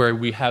Kızıldağ, where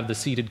we have the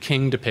seated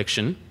king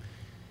depiction,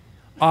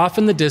 off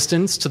in the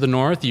distance to the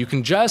north, you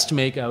can just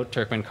make out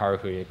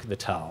Turkmenkarahuyak, the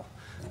tell.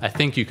 I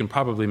think you can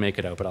probably make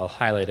it out, but I'll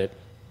highlight it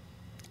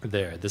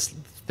there. This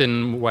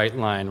thin white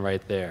line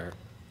right there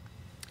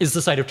is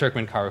the site of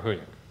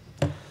Turkmenkarahuyak.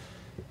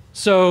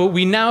 So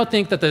we now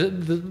think that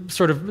the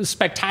sort of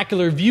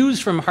spectacular views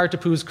from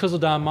Hartepoo's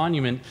Kızıldağ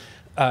monument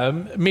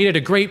made it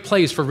a great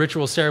place for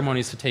ritual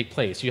ceremonies to take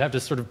place. You have to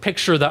sort of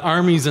picture the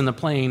armies in the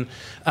plain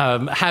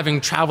having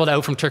traveled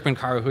out from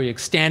Turkmenkarahuyak,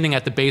 standing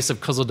at the base of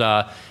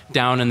Kızıldağ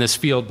down in this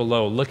field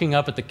below, looking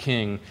up at the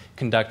king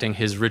conducting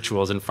his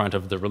rituals in front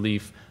of the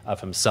relief of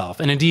himself.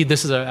 And indeed,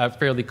 this is a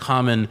fairly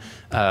common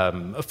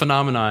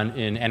phenomenon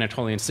in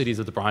Anatolian cities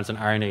of the Bronze and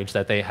Iron Age,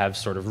 that they have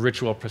sort of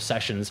ritual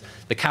processions,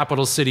 the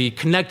capital city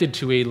connected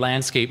to a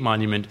landscape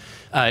monument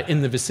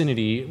in the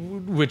vicinity,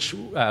 which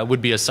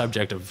would be a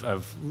subject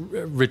of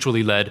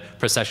ritually led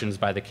processions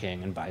by the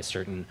king and by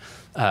certain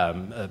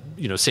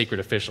sacred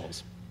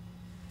officials.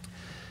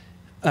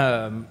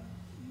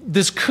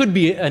 This could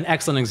be an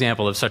excellent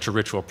example of such a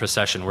ritual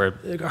procession, where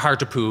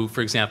Hartepoo,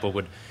 for example,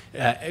 would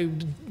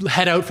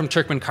head out from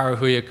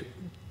Turkmenkarahuyak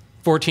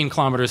 14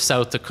 kilometers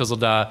south to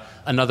Kızıldağ,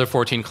 another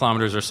 14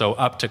 kilometers or so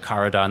up to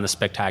Karadağ, and the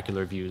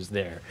spectacular views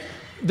there.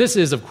 This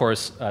is, of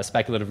course,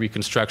 speculative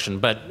reconstruction,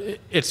 but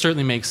it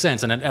certainly makes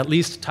sense, and it at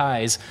least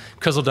ties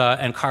Kızıldağ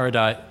and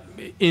Karadağ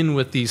in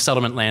with the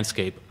settlement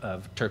landscape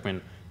of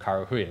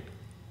Turkmenkarahuyak.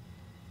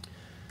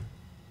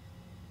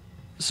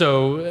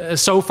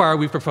 So far,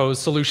 we've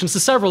proposed solutions to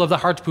several of the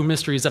Hartepoo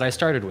mysteries that I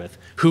started with.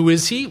 Who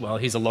is he? Well,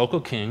 he's a local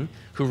king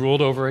who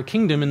ruled over a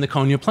kingdom in the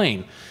Konya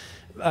Plain,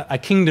 a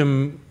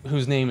kingdom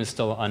whose name is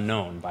still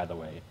unknown, by the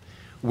way.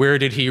 Where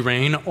did he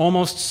reign?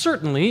 Almost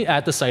certainly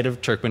at the site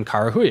of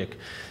Turkmenkarahuyak,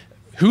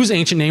 whose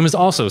ancient name is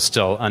also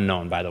still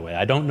unknown, by the way.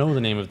 I don't know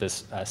the name of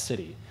this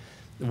city.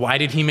 Why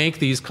did he make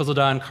these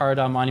Kızıldağ and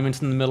Karadağ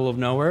monuments in the middle of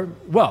nowhere?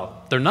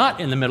 Well, they're not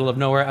in the middle of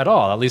nowhere at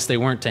all. At least they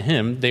weren't to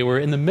him. They were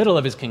in the middle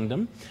of his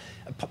kingdom,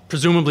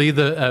 presumably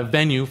the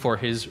venue for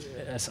his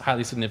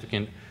highly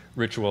significant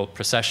ritual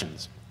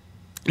processions.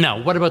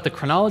 Now, what about the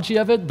chronology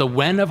of it, the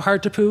when of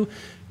Hartepoo?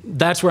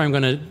 That's where I'm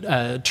going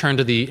to turn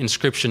to the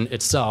inscription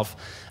itself.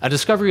 A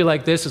discovery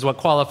like this is what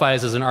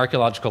qualifies as an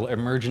archaeological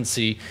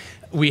emergency.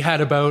 We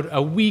had about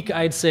a week,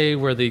 I'd say,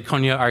 where the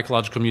Konya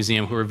Archaeological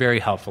Museum, who were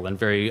very helpful and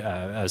very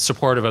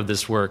supportive of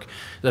this work,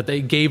 that they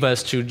gave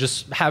us to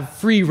just have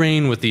free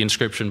rein with the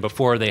inscription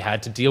before they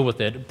had to deal with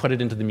it, put it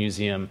into the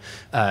museum,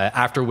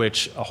 after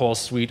which a whole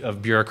suite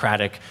of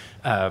bureaucratic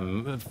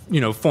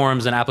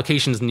forms and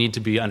applications need to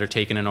be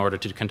undertaken in order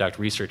to conduct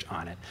research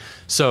on it.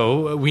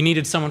 So we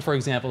needed someone, for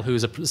example,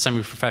 who's a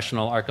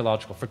semi-professional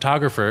archaeological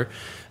photographer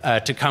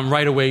to come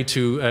right away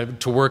to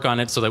work on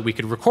it so that we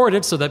could record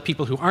it, so that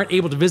people who aren't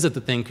able to visit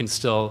the thing can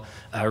still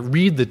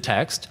read the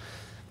text.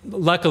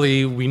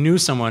 Luckily, we knew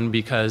someone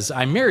because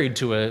I'm married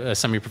to a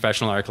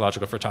semi-professional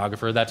archaeological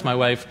photographer. That's my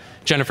wife,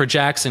 Jennifer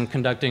Jackson,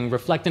 conducting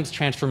reflectance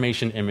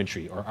transformation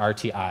imagery, or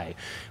RTI,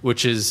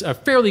 which is a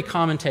fairly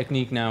common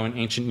technique now in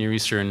ancient Near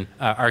Eastern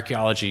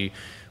archaeology,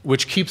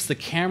 which keeps the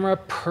camera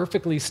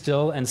perfectly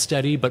still and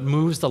steady, but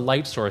moves the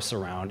light source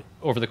around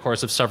over the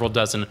course of several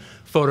dozen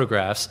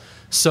photographs,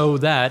 so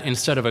that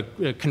instead of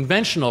a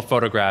conventional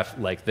photograph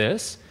like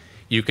this,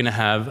 you can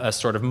have a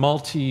sort of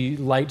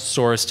multi-light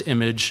sourced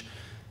image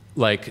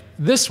like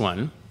this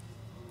one.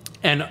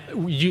 And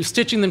you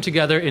stitching them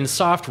together in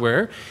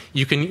software,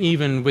 you can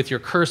even, with your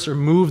cursor,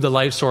 move the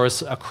light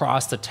source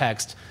across the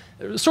text,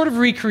 sort of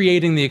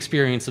recreating the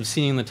experience of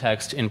seeing the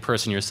text in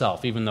person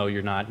yourself, even though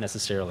you're not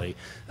necessarily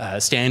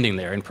standing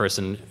there in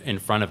person in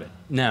front of it.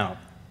 Now,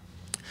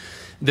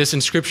 this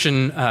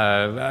inscription,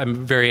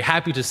 I'm very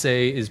happy to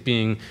say, is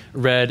being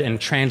read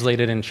and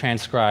translated and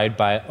transcribed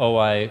by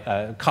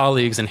OI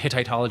colleagues and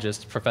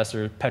Hittitologists,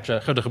 Professor Petra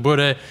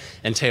Goedegeboerde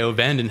and Theo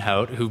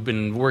Vandenhout, who've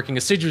been working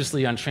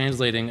assiduously on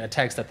translating a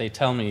text that they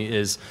tell me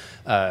is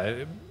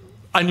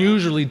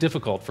unusually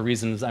difficult for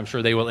reasons I'm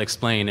sure they will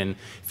explain in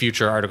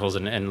future articles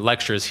and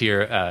lectures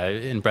here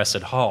in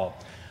Breasted Hall.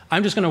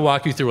 I'm just going to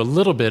walk you through a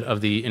little bit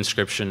of the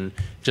inscription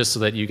just so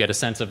that you get a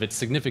sense of its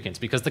significance,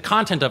 because the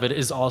content of it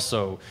is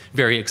also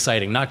very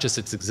exciting, not just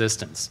its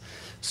existence.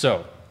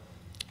 So,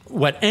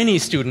 what any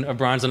student of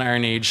Bronze and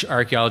Iron Age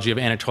archaeology of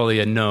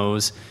Anatolia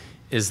knows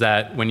is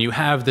that when you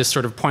have this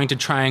sort of pointed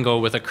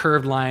triangle with a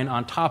curved line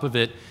on top of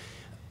it,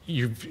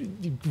 you're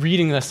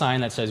reading the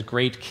sign that says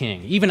Great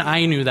King. Even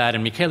I knew that,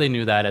 and Michele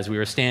knew that as we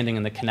were standing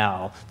in the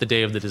canal the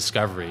day of the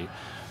discovery.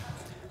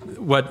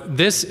 What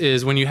this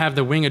is, when you have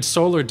the winged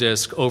solar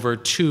disk over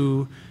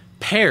two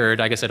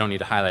paired, I guess I don't need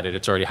to highlight it,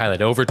 it's already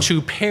highlighted, over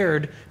 2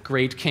 paired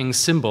great king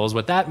symbols.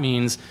 What that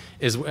means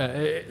is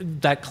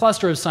that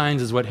cluster of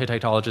signs is what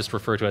Hittitologists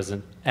refer to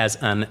as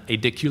an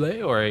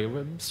edicule,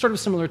 or sort of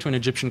similar to an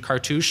Egyptian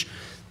cartouche.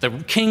 The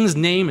king's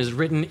name is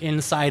written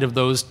inside of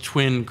those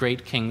twin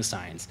great king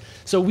signs.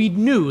 So we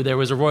knew there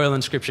was a royal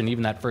inscription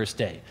even that first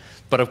day.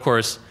 But of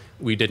course,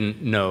 we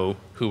didn't know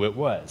who it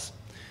was.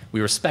 We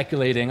were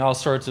speculating all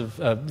sorts of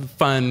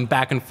fun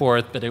back and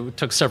forth, but it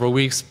took several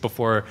weeks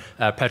before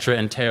Petra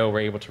and Theo were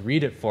able to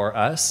read it for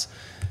us.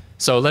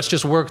 So let's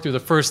just work through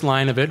the first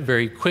line of it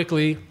very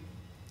quickly.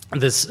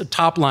 This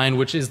top line,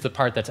 which is the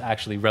part that's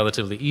actually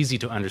relatively easy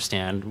to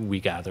understand, we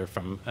gather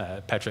from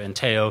Petra and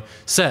Theo,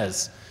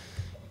 says,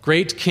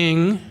 Great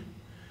King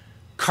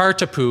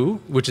Kartapu,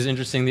 which is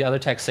interesting. The other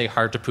texts say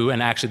Hartapu,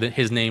 and actually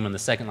his name on the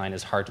second line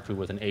is Hartapu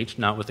with an H,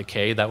 not with a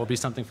K. That will be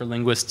something for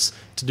linguists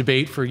to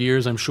debate for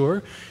years, I'm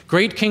sure.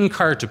 Great King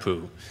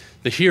Kartapu,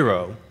 the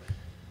hero,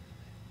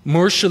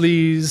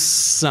 Murshali's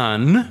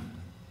son,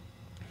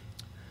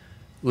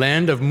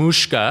 land of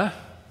Mushka,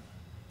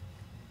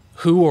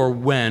 who or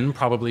when,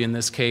 probably in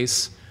this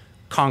case,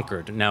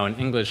 conquered. Now, in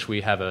English,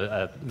 we have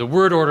the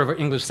word order of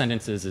English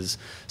sentences is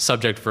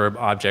subject, verb,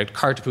 object.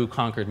 Kartapu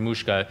conquered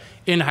Mushka.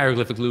 In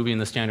hieroglyphic Luwian,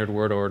 the standard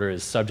word order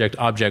is subject,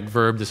 object,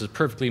 verb. This is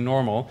perfectly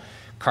normal.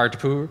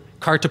 Kartapu,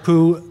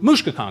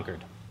 Mushka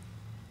conquered.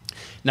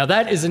 Now,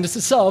 that is in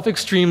itself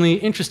extremely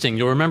interesting.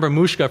 You'll remember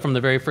Mushka from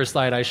the very first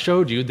slide I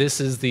showed you.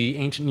 This is the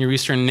ancient Near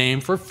Eastern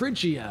name for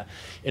Phrygia.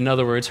 In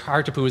other words,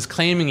 Hartapu is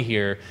claiming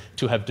here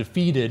to have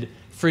defeated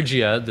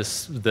Phrygia,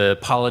 the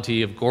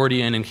polity of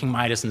Gordian and King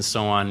Midas and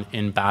so on,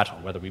 in battle.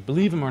 Whether we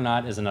believe him or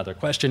not is another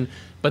question,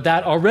 but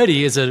that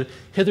already is a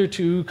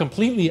hitherto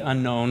completely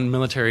unknown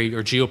military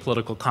or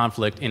geopolitical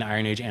conflict in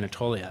Iron Age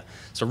Anatolia.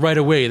 So right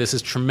away, this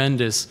is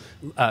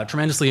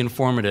tremendously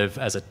informative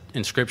as an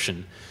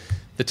inscription.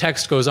 The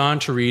text goes on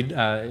to read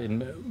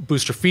in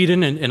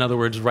Boustrophedon, in other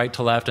words, right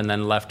to left, and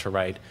then left to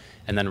right,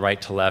 and then right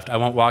to left. I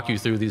won't walk you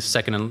through these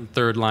second and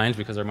third lines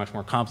because they're much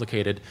more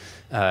complicated,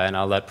 and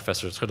I'll let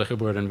Professors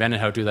Schuttergebord and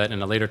Vandenhout do that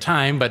in a later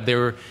time, but they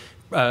were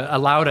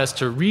allowed us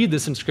to read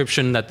this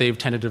inscription that they've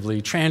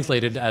tentatively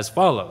translated as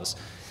follows.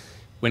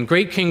 When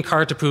great King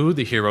Kartapu,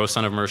 the hero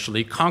son of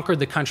Murshali, conquered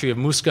the country of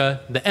Muska,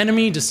 the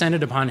enemy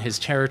descended upon his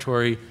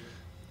territory,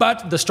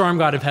 but the storm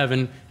god of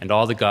heaven and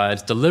all the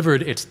gods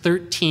delivered its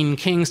 13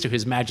 kings to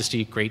his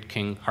majesty, great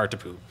King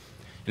Hartapu.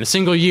 In a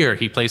single year,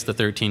 he placed the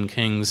 13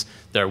 kings,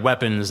 their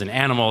weapons and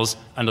animals,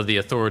 under the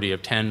authority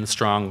of 10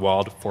 strong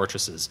walled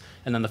fortresses.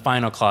 And then the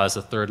final clause,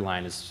 the third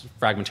line, is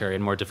fragmentary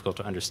and more difficult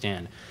to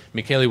understand.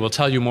 Michele will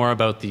tell you more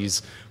about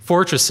these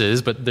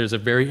fortresses, but there's a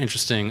very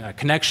interesting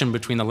connection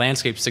between the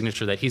landscape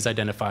signature that he's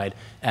identified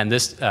and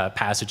this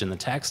passage in the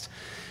text.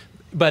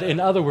 But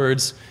in other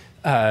words,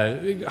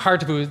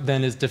 Hartapu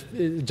then is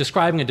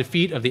describing a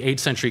defeat of the 8th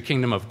century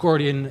kingdom of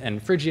Gordian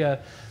and Phrygia,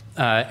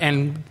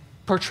 and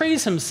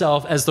portrays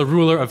himself as the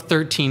ruler of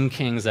 13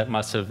 kings that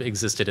must have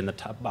existed in the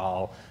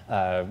Tabal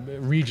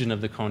region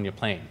of the Konya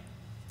plain.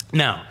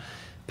 Now,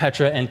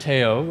 Petra and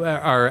Theo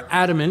are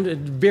adamant,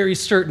 very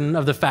certain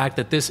of the fact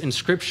that this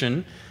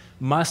inscription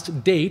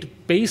must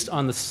date based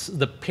on the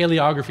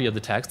paleography of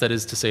the text, that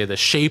is to say the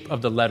shape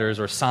of the letters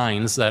or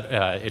signs that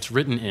it's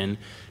written in,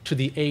 to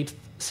the 8th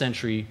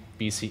century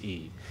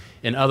BCE.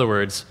 In other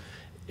words,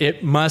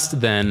 it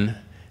must then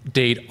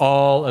date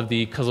all of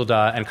the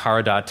Kızıldag and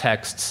Karadağ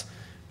texts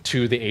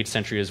to the 8th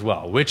century as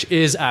well, which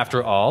is,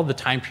 after all, the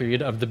time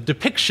period of the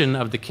depiction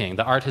of the king,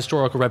 the art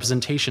historical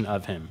representation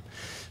of him.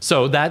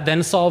 So that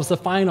then solves the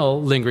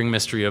final lingering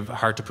mystery of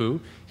Hartapu.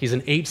 He's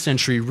an 8th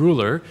century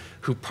ruler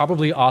who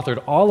probably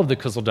authored all of the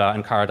Kızıldag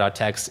and Karadağ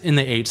texts in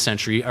the 8th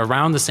century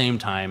around the same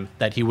time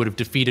that he would have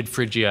defeated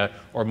Phrygia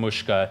or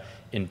Mushka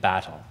in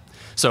battle.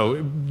 So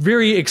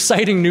very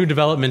exciting new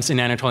developments in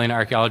Anatolian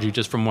archaeology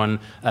just from one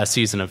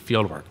season of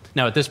fieldwork.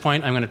 Now at this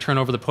point, I'm going to turn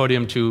over the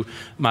podium to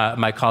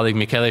my colleague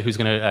Michele, who's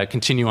going to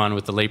continue on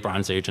with the Late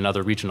Bronze Age and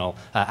other regional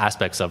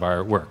aspects of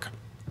our work.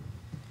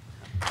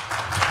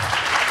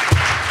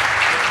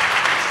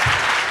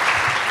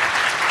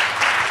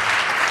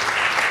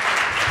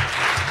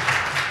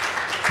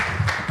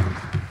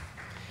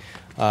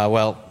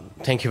 Well,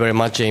 thank you very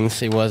much,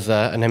 James. It was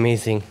an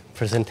amazing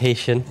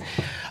presentation.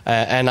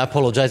 And I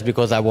apologize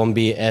because I won't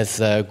be as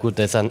good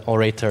as an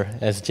orator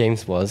as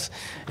James was.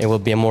 It will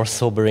be a more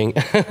sobering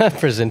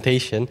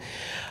presentation.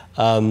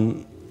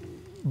 But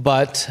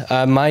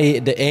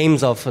the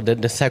aims of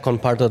the second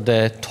part of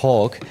the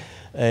talk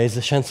is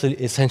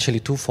essentially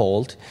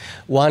twofold.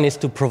 One is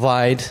to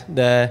provide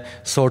the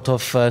sort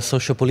of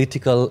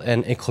socio-political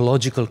and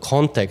ecological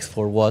context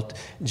for what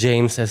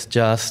James has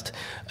just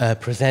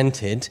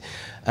presented.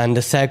 And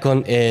the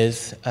second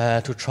is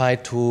to try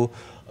to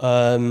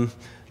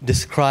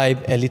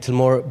describe a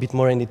bit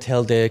more in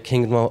detail the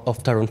kingdom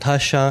of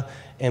Taruntasha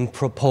and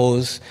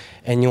propose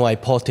a new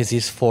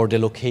hypothesis for the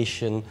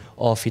location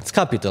of its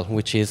capital,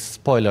 which is,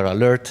 spoiler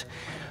alert,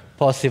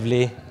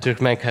 possibly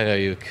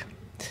Turkmenkarayük.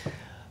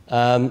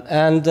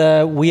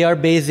 We are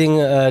basing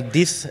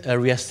this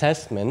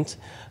reassessment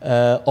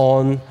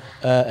on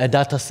a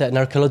data set, an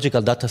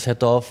archaeological data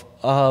set of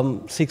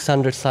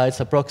 600 sites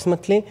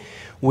approximately,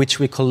 which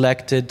we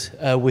collected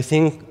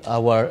within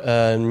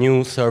our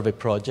new survey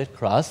project,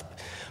 CRASP,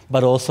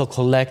 but also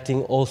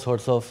collecting all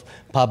sorts of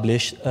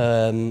published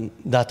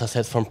data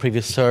sets from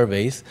previous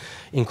surveys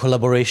in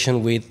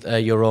collaboration with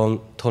your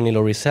own Tony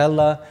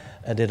Lorisella,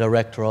 the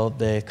director of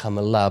the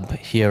CAMEL Lab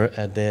here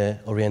at the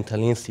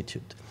Oriental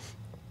Institute.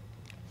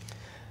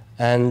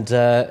 And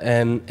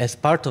as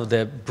part of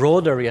the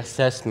broader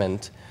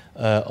reassessment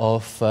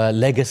of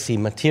legacy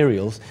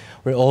materials,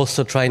 we're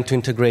also trying to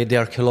integrate the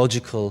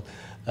archaeological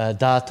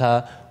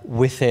data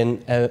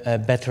within a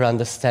better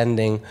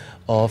understanding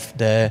of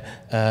the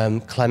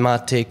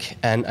climatic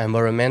and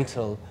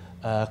environmental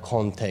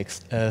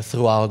context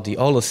throughout the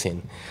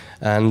Holocene.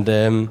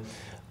 And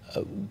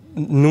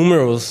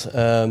numerous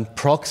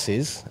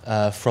proxies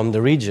from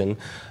the region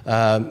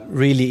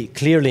really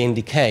clearly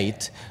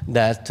indicate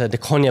that the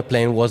Konya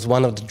Plain was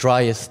one of the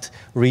driest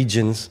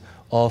regions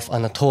of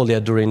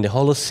Anatolia during the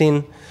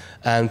Holocene,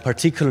 and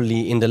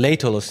particularly in the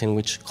late Holocene,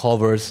 which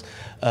covers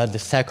the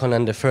second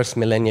and the first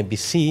millennia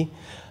BC.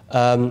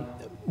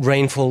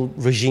 Rainfall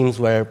regimes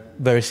were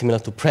very similar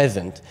to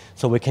present.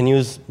 So we can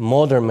use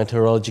modern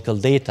meteorological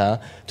data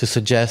to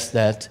suggest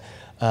that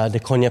the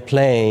Konya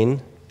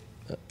Plain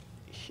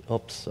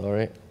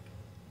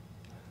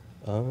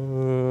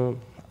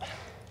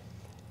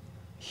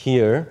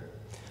here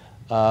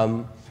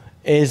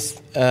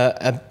is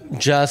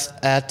just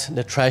at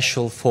the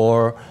threshold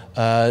for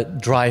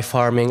dry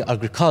farming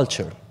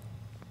agriculture.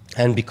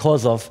 And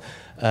because of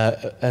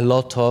a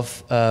lot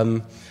of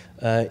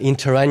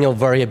interannual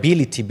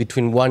variability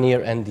between one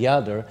year and the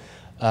other,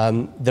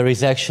 there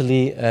is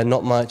actually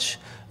not much,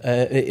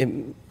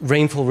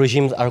 rainfall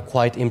regimes are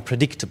quite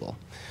unpredictable.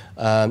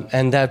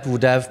 And that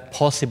would have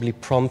possibly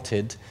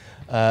prompted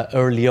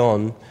early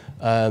on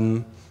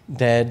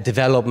the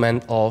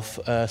development of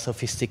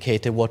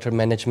sophisticated water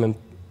management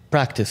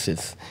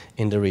practices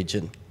in the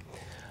region.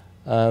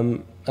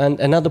 And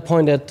another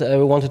point that I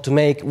wanted to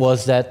make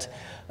was that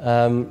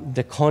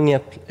the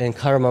Konya and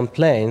Karaman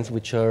plains,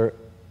 which are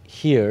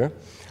here,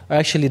 are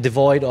actually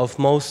devoid of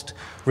most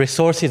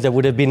resources that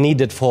would have been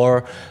needed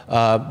for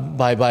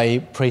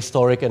by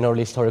prehistoric and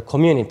early historic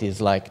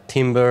communities, like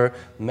timber,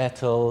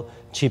 metal,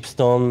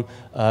 chipstone,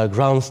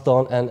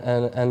 groundstone,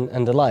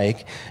 and the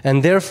like.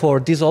 And therefore,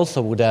 this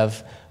also would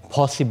have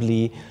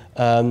possibly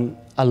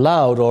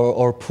allowed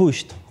or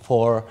pushed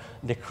for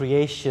the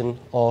creation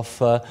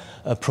of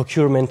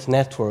procurement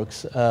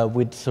networks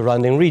with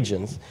surrounding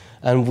regions.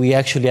 And we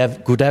actually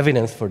have good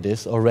evidence for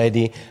this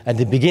already at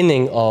the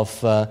beginning of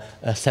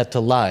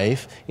settled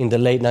life in the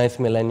late 9th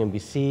millennium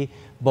BC,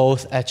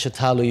 both at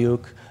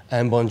Çatalhöyük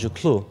and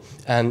Bonjuklu.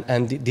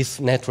 And these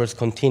networks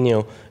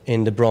continue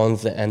in the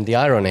Bronze and the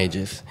Iron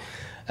Ages.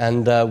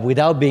 And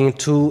without being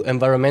too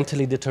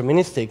environmentally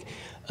deterministic,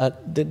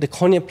 the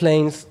Konya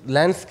Plains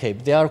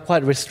landscape, they are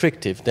quite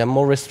restrictive. They're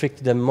more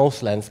restricted than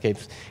most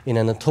landscapes in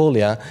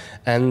Anatolia,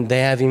 and they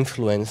have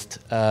influenced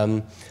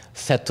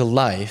settled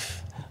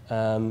life,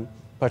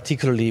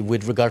 particularly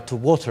with regard to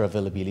water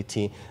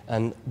availability,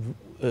 and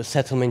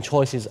settlement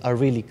choices are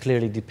really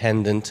clearly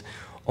dependent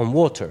on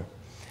water.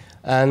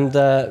 And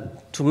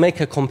to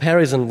make a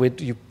comparison with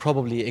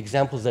probably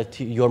examples that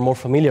you're more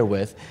familiar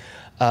with,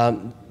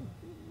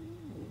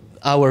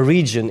 our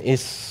region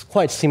is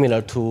quite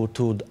similar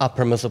to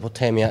Upper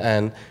Mesopotamia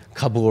and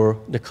Kabul,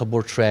 the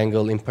Kabul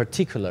Triangle in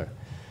particular.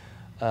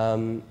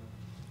 One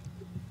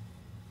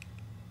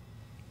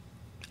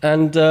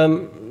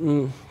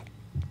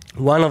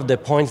of the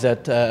points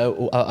that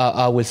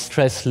I will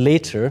stress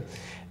later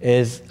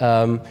is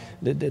the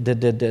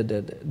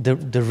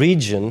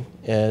region,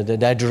 the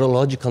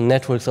hydrological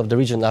networks of the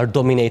region are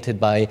dominated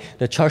by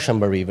the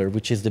Çarşamba River,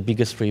 which is the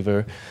biggest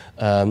river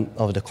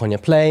of the Konya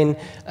Plain,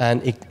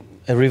 and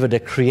a river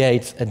that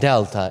creates a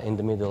delta in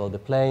the middle of the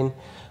plain,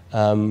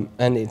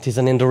 and it is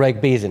an indirect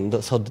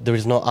basin, so there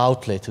is no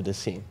outlet to the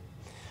sea.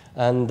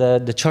 And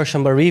the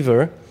Çarşamba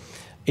River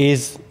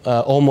is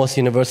almost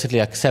universally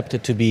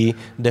accepted to be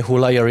the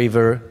Hulaya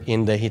River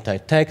in the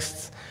Hittite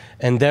texts,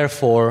 and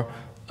therefore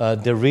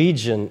the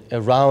region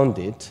around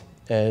it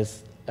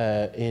is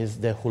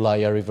the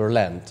Hulaya River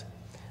land,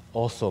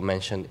 also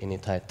mentioned in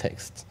Hittite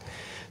texts.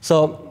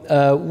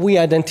 So we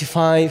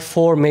identify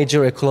 4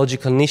 major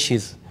ecological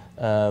niches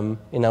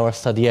in our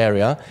study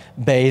area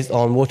based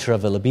on water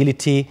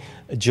availability,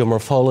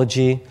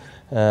 geomorphology,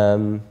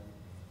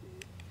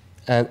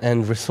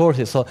 and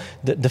resources. So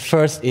the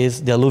first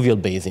is the alluvial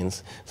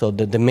basins. So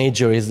the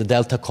major is the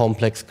delta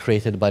complex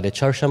created by the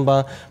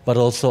Çarşamba, but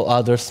also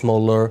other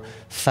smaller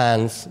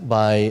fans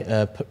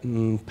by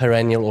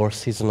perennial or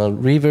seasonal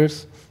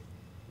rivers.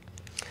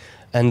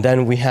 And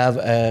then we have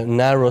a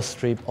narrow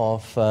strip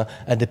of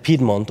at the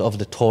Piedmont of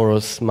the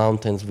Taurus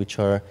Mountains, which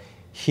are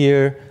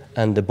here,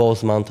 and the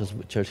Bose Mountains,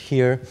 which are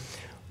here,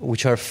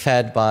 which are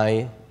fed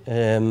by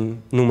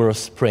numerous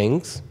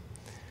springs.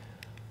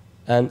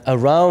 And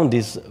around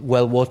these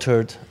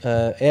well-watered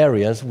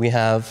areas, we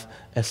have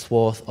a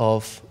swath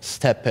of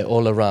steppe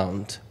all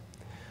around.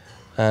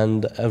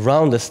 And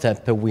around the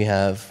steppe, we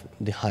have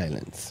the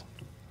highlands.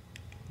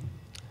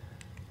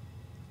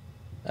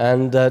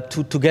 And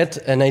to get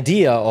an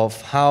idea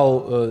of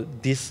how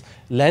this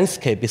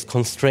landscape is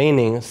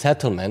constraining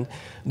settlement,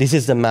 this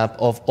is the map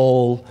of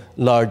all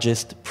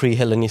largest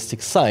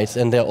pre-Hellenistic sites,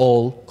 and they're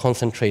all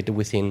concentrated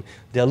within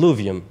the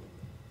alluvium.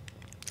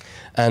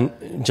 And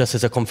just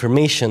as a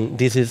confirmation,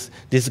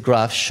 this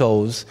graph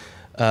shows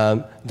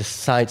the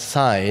site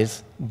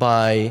size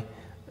by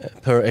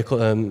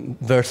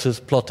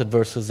plotted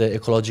versus the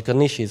ecological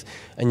niches.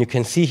 And you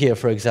can see here,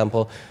 for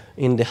example,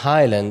 in the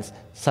highlands,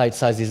 site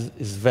size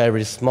is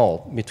very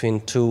small,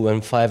 between 2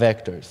 and 5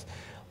 hectares.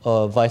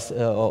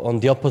 On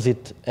the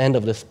opposite end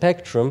of the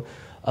spectrum,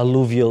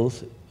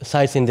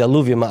 sites in the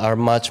alluvium are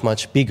much,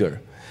 much bigger.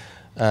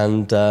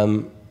 And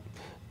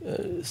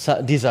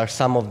these are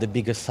some of the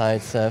biggest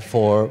sites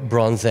for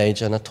Bronze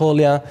Age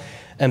Anatolia.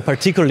 And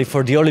particularly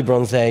for the early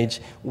Bronze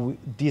Age,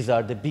 these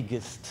are the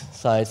biggest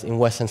sites in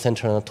West and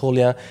Central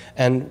Anatolia,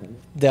 and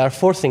they are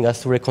forcing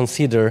us to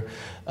reconsider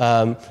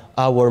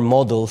our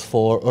models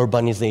for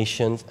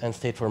urbanizations and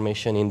state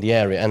formation in the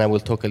area, and I will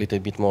talk a little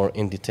bit more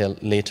in detail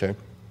later.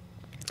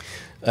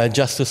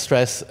 Just to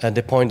stress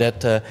the point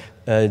that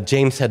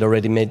James had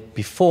already made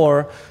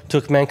before,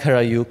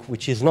 Turkmenkarayuk,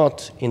 which is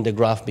not in the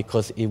graph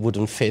because it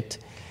wouldn't fit,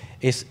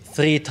 is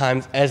 3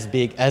 times as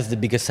big as the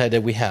biggest site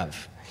that we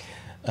have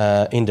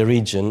in the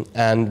region,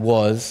 and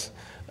was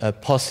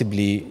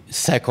possibly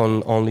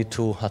second only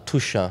to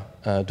Hattusha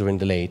during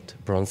the late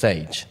Bronze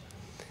Age.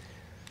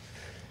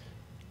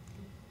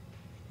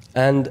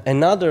 And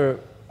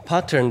another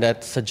pattern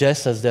that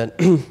suggests us that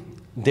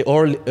the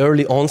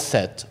early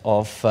onset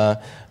of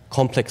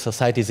complex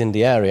societies in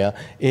the area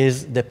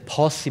is the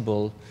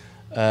possible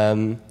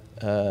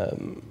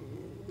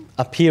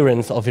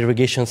appearance of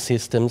irrigation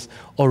systems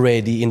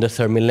already in the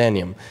 3rd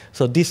millennium.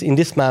 So in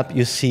this map,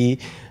 you see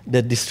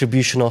the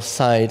distribution of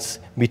sites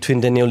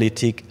between the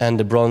Neolithic and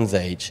the Bronze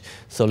Age.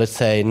 So let's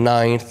say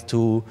 9th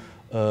to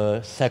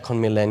 2nd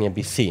millennia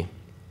BC.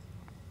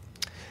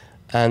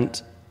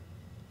 And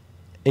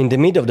in the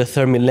mid of the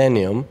 3rd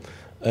millennium,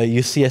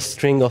 you see a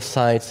string of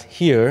sites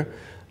here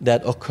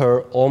that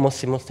occur almost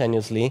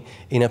simultaneously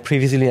in a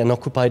previously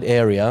unoccupied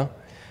area,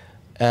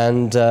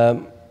 and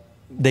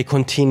they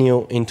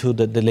continue into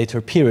the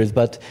later periods,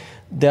 but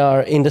they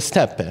are in the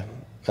steppe,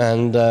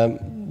 and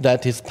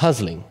that is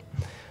puzzling.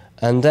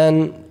 And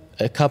then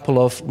a couple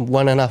of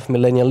 1.5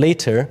 millennia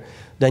later,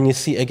 then you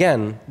see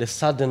again the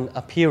sudden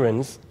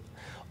appearance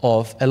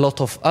of a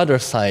lot of other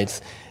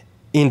sites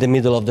in the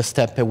middle of the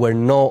steppe where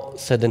no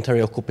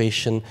sedentary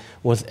occupation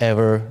was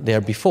ever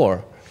there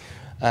before.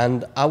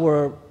 And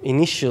our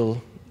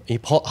initial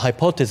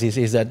hypothesis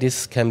is that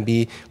this can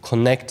be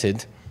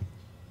connected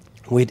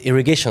with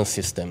irrigation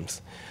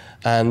systems.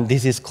 And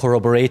this is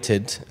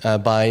corroborated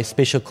by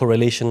spatial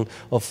correlation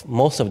of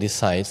most of these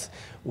sites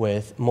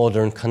with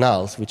modern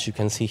canals, which you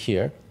can see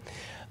here.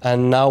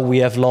 And now we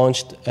have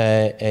launched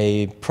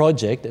a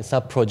project, a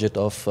sub-project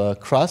of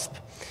CRASP,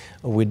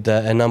 with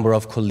a number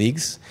of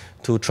colleagues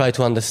to try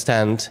to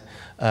understand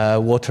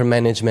water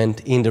management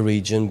in the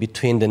region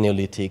between the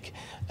Neolithic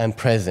and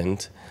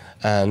present.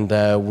 And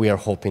we are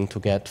hoping to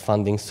get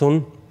funding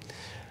soon.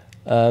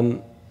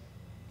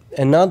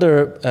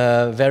 Another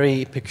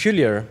very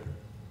peculiar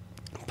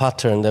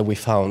pattern that we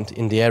found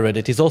in the area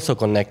that is also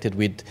connected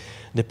with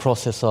the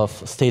process of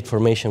state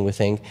formation, we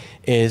think,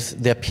 is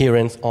the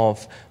appearance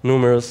of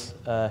numerous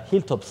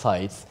hilltop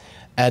sites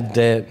at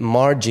the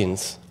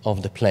margins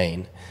of the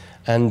plain.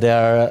 And they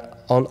are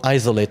on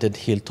isolated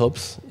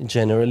hilltops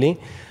generally.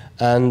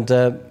 And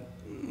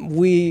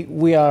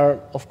we are,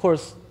 of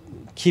course,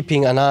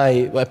 keeping an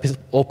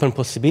open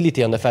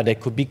possibility on the fact that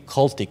it could be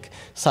cultic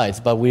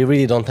sites, but we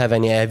really don't have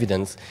any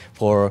evidence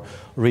for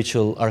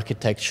ritual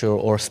architecture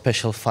or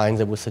special finds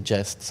that would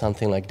suggest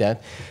something like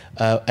that.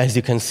 As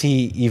you can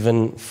see,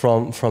 even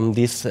from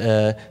this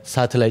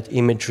satellite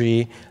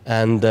imagery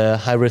and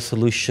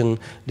high-resolution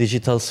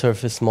digital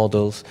surface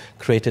models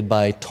created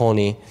by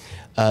Tony,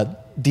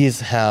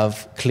 these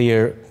have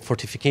clear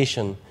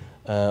fortification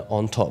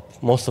on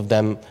top. Most of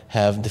them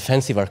have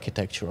defensive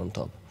architecture on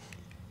top.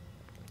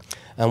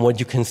 And what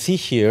you can see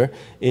here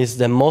is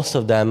that most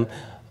of them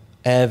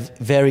have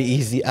very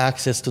easy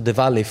access to the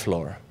valley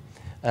floor.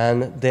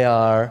 And they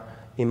are,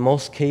 in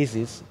most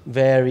cases,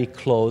 very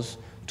close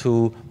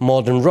to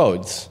modern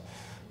roads.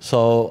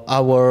 So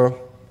our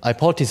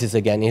hypothesis,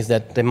 again, is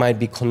that they might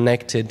be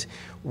connected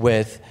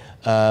with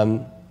a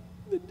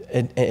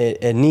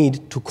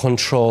need to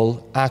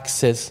control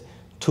access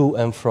to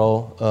and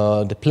from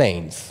the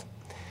plains.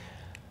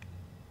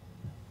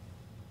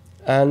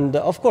 And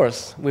of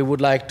course, we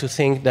would like to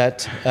think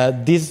that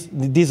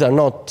these are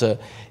not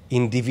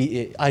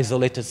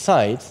isolated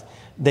sites.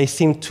 They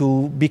seem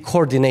to be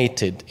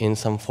coordinated in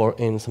some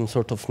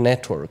sort of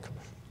network.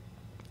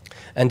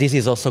 And this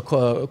is also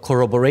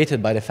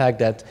corroborated by the fact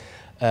that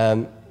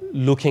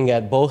looking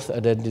at both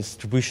the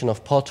distribution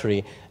of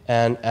pottery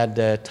and at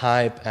the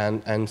type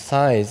and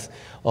size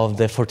of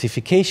the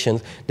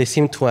fortifications, they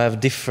seem to have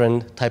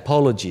different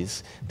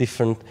typologies,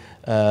 different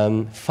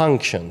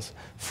functions,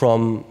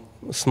 from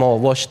small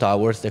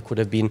watchtowers that could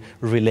have been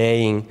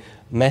relaying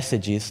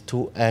messages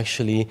to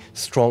actually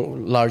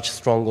large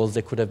strongholds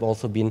that could have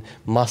also been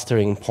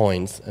mustering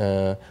points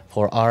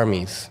for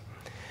armies.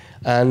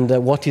 And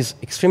what is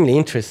extremely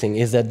interesting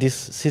is that this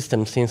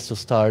system seems to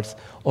start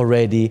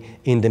already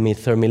in the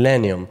mid-3rd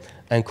millennium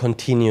and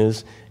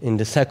continues in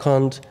the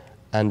 2nd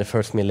and the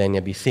 1st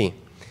millennia BC.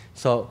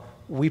 So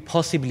we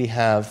possibly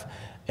have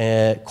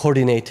a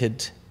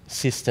coordinated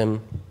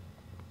system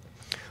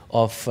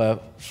of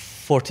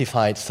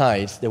fortified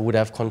sites that would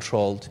have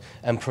controlled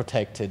and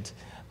protected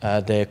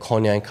the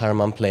Konya and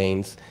Karaman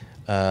plains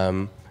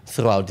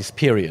throughout this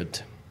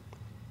period.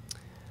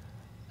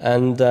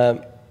 And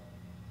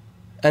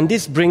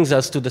this brings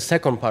us to the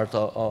second part,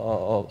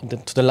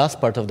 to the last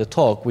part of the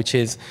talk, which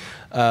is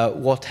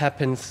what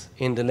happens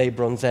in the Late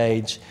Bronze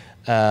Age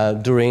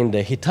during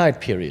the Hittite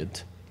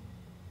period.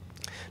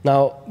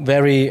 Now,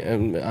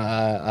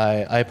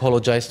 I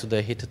apologize to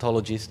the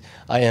Hittitologists.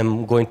 I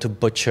am going to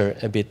butcher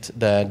a bit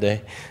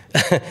the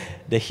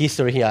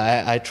history here.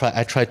 I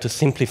try to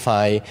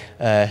simplify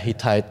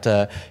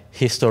Hittite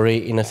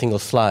history in a single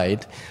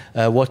slide.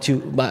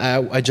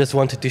 I just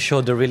wanted to show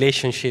the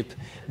relationship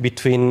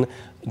between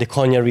the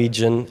Konya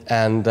region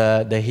and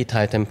the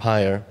Hittite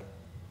Empire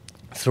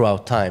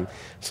throughout time.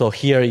 So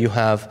here you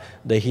have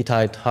the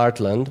Hittite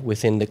heartland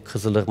within the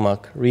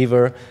Kızılırmak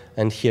River,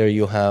 and here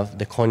you have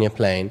the Konya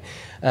Plain.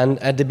 And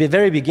at the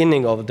very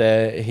beginning of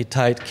the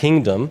Hittite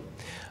kingdom,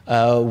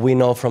 we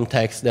know from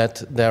texts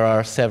that there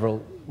are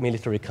several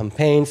military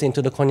campaigns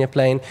into the Konya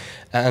Plain,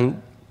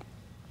 and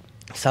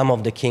some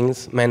of the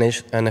kings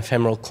managed an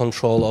ephemeral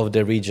control of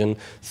the region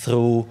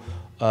through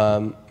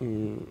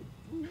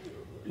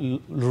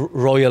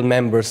royal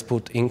members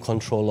put in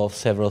control of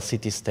several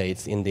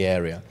city-states in the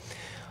area.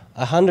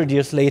 100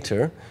 years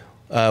later,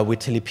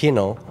 with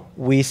Filipino,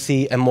 we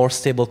see a more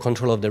stable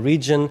control of the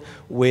region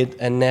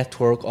with a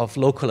network of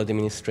local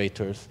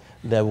administrators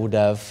that would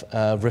have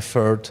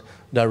referred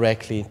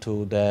directly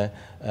to the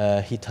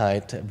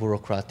Hittite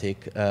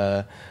bureaucratic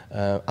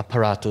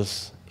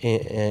apparatus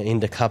in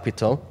the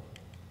capital.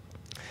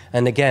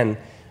 And again,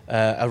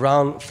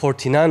 around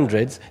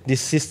 1400s, this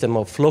system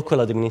of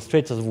local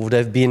administrators would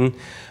have been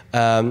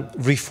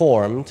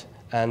reformed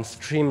and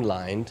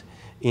streamlined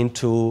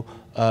into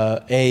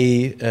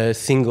a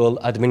single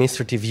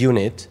administrative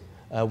unit,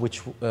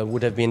 which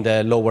would have been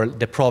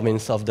the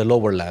province of the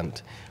Lower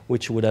Land,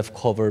 which would have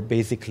covered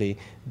basically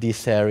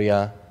this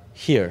area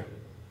here.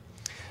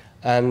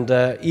 And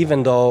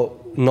even though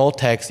no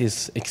text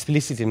is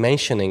explicitly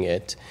mentioning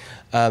it,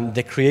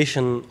 the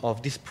creation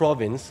of this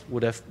province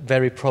would have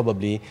very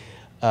probably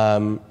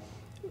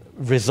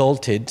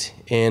resulted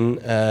in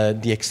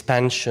the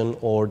expansion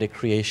or the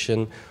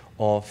creation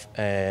of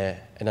an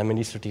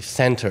administrative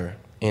center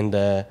in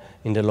the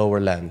Lower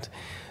Land.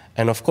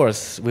 And of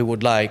course, we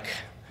would like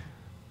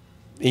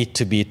it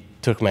to be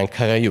Turkmen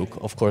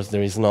Karayük. Of course,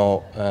 there is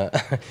no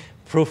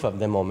proof at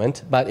the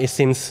moment, but it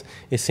seems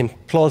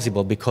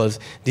plausible because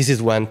this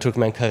is when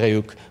Turkmen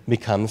Karayük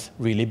becomes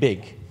really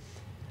big.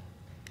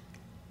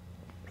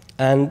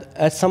 And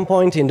at some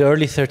point in the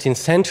early 13th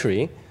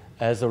century,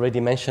 as already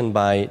mentioned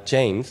by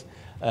James,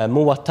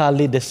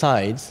 Muwatalli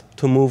decides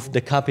to move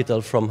the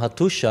capital from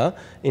Hattusha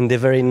in the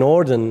very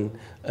northern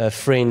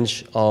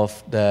fringe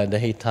of the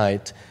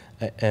Hittite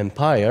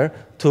Empire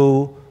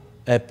to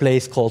a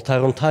place called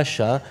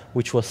Taruntasha,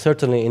 which was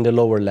certainly in the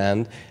Lower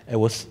Land. It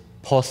was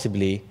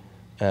possibly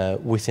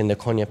within the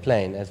Konya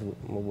Plain, as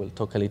we'll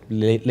talk a little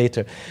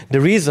later.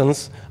 The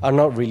reasons are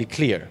not really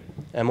clear.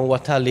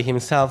 Muwatalli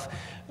himself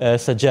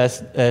says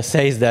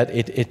that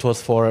it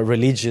was for a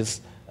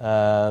religious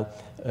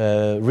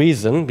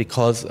reason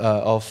because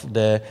of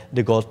the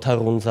god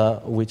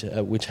Tarunza,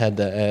 which had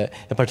a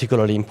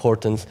particular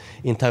importance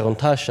in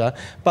Taruntasha,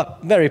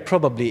 but very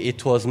probably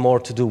it was more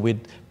to do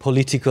with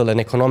political and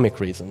economic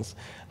reasons,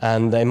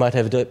 and it might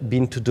have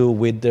been to do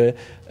with the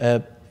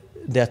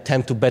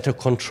attempt to better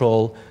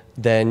control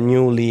the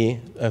newly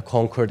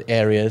conquered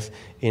areas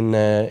in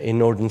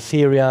northern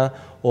Syria,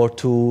 or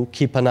to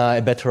keep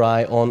a better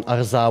eye on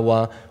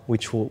Arzawa,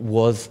 which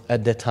was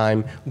at the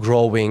time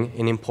growing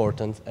in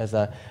importance as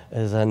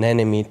an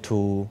enemy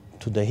to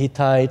the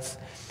Hittites,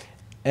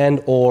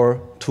 and or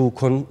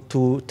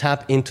to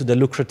tap into the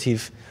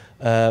lucrative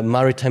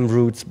maritime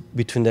routes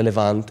between the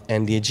Levant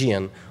and the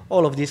Aegean.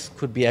 All of this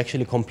could be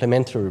actually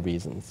complementary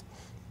reasons.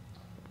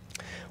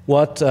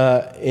 What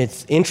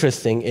is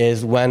interesting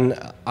is when,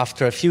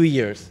 after a few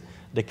years,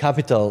 the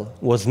capital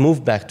was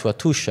moved back to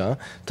Hattusha,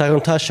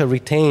 Taruntasha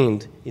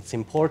retained its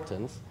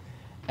importance,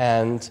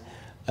 and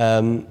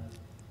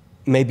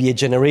maybe a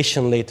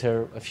generation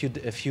later, a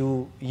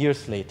few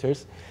years later,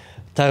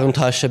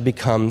 Taruntasha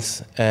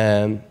becomes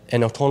an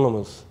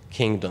autonomous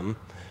kingdom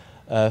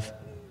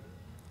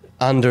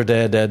under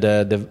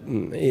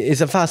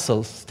it's a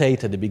vassal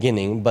state at the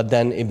beginning, but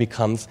then it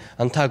becomes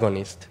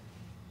antagonist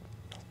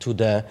to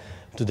the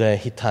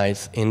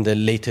Hittites in the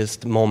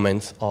latest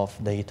moments of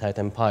the Hittite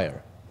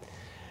Empire.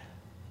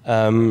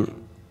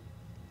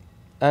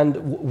 And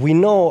we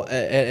know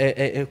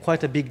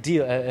quite a big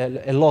deal,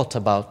 a lot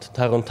about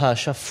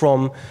Taron-Tasha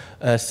from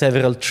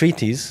several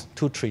treaties,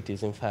 2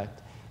 treaties in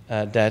fact,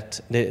 that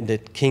the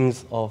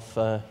kings of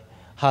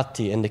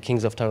Hatti and the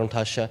kings of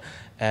Taron-Tasha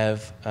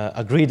have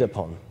agreed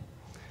upon.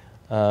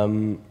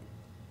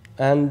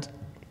 And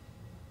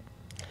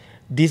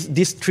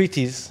these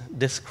treaties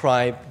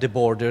describe the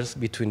borders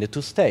between the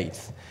 2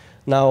 states.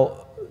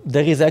 Now,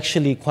 there is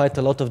actually quite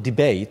a lot of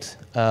debate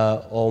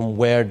on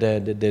where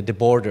the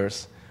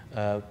borders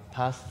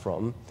passed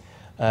from,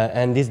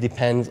 and this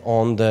depends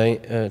on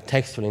the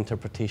textual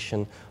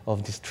interpretation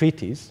of these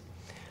treaties.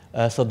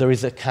 So there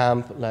is a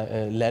camp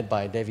led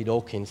by David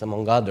Hawkins,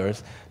 among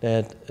others,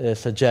 that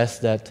suggests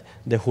that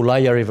the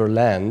Hulaya River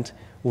land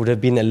would have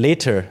been a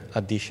later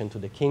addition to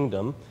the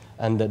kingdom,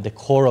 and that the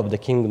core of the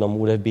kingdom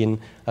would have been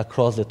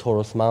across the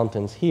Taurus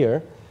Mountains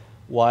here,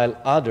 while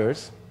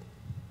others,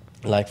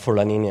 like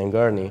Forlanini and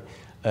Gurney,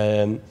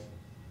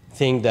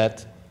 think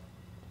that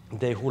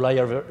the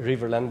Hulaya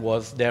Riverland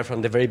was there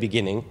from the very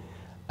beginning,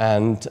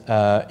 and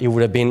it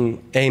would have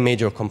been a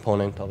major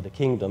component of the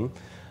kingdom.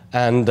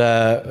 And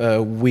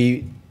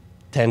we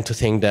tend to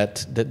think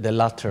that the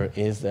latter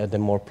is the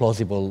more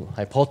plausible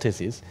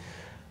hypothesis.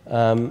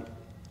 And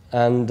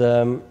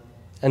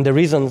the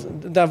reasons,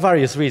 there are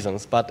various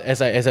reasons, but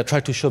as I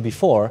tried to show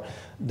before,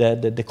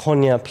 the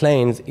Konya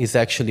Plains is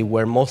actually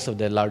where most of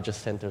the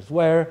largest centers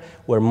were,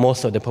 where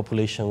most of the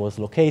population was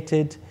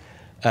located.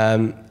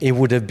 It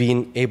would have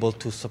been able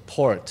to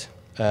support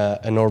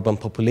an urban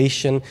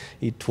population.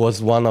 It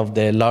was one of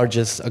the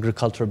largest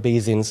agricultural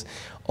basins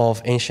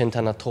of ancient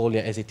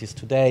Anatolia as it is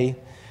today.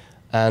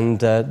 And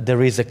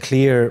there is a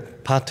clear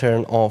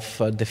pattern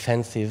of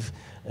defensive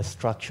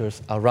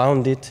structures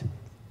around it.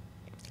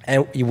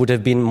 And it would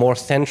have been more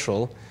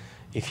central.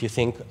 If you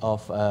think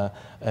of a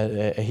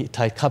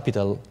Hittite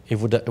capital, it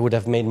would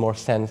have made more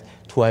sense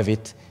to have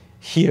it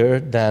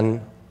here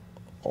than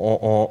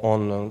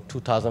on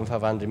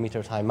 2,500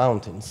 meters high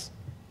mountains.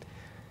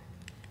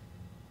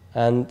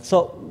 And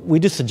so we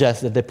do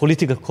suggest that the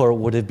political core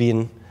would have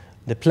been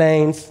the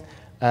plains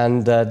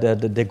and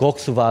the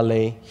Goksu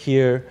Valley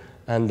here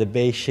and the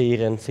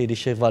Beishir and Sidi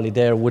Sheikh Valley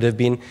there would have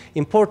been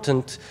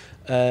important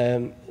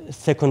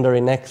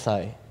secondary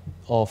nexi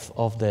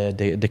of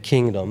the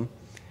kingdom,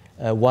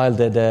 while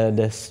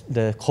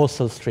the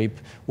coastal strip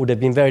would have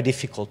been very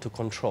difficult to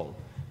control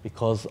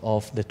because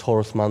of the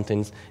Taurus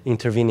Mountains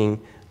intervening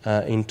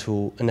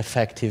into an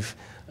effective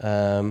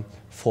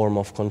form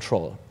of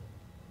control.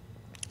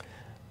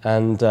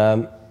 And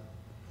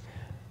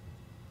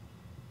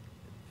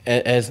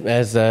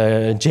as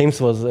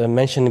James was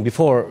mentioning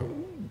before,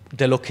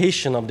 the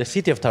location of the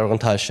city of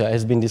Taron-Tasha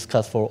has been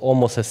discussed for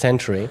almost a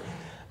century,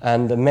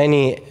 and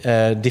many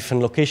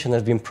different locations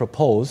have been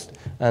proposed,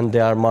 and they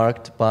are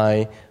marked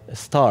by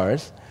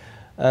stars.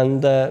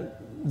 And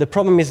the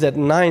problem is that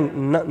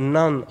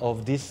none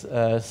of these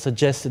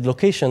suggested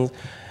locations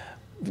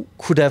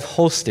could have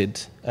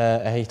hosted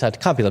a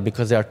Hittite capital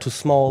because they are too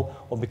small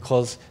or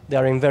because they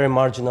are in very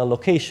marginal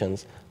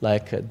locations,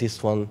 like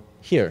this one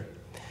here.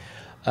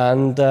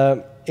 And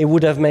it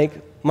would have made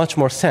much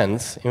more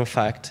sense, in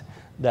fact,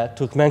 that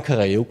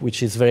Turkmenkarayuk,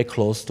 which is very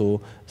close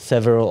to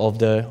several of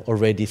the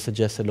already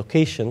suggested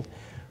locations,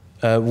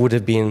 would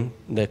have been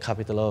the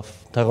capital of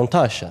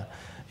Taron-Tasha.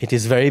 It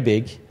is very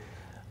big,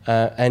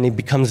 and it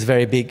becomes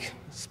very big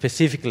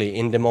specifically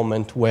in the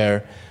moment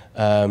where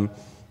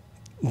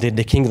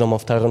the kingdom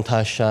of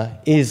Taron-Tasha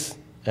is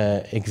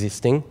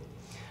existing,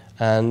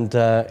 and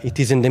it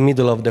is in the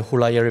middle of the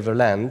Hulaya River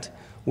land,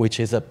 which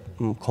is a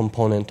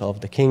component of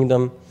the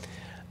kingdom,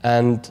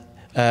 and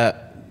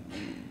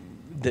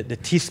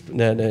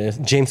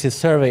James's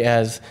survey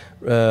has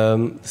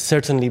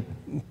certainly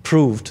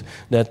proved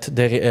that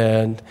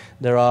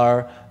there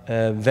are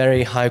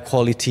very high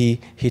quality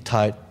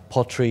Hittite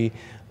pottery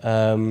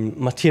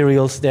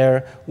materials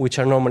there, which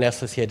are normally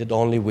associated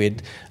only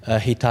with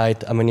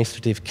Hittite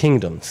administrative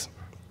kingdoms.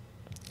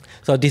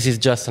 So this is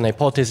just an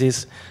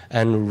hypothesis,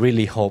 and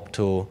really hope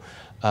to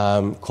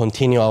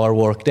continue our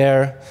work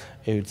there.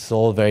 It's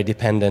all very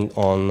dependent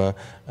on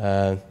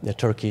the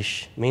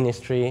Turkish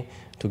ministry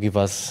to give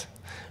us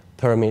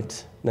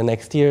permit the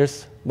next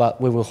years,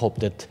 but we will hope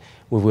that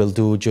we will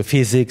do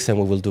geophysics and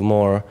we will do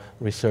more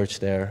research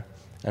there,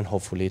 and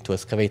hopefully to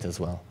excavate as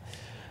well.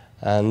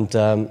 And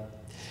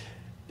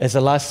as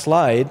a last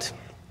slide,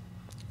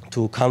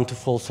 to come to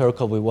full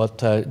circle with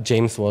what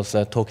James was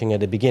talking at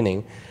the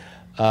beginning,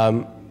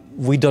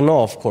 we don't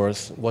know, of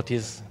course, what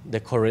is the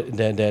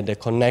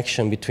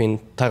connection between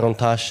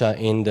Taron-Tasha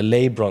in the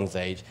late Bronze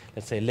Age,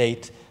 let's say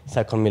late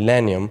second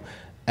millennium,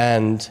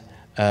 and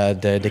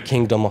the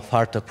kingdom of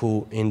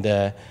Hartapu in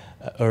the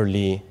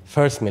early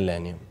first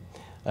millennium.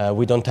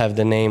 We don't have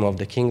the name of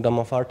the kingdom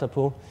of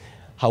Hartapu.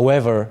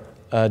 However,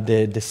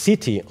 the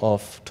city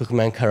of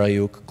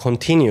Turkmenkarayuk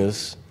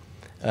continues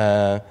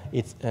to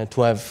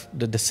have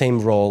the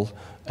same role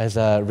as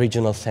a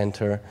regional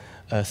center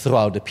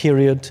throughout the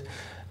period.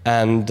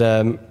 And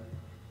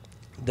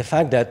the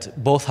fact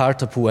that both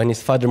Hartapu and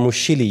his father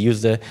Mushili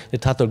used the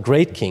title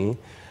Great King,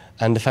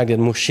 and the fact that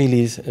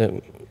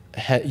Mushili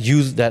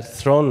used that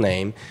throne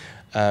name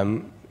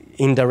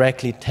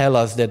indirectly tell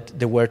us that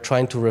they were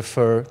trying to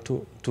refer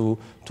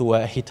to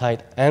a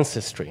Hittite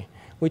ancestry,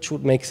 which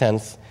would make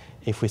sense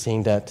if we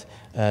think that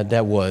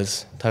that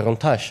was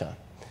Tarontasha.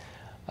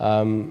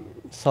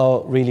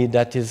 So really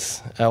that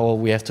is all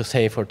we have to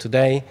say for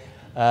today.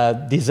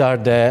 These are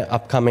the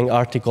upcoming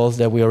articles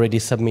that we already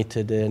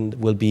submitted and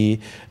will be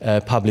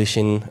published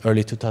in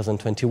early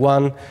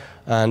 2021.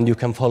 And you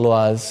can follow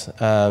us,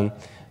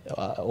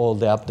 all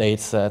the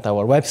updates at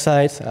our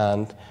website.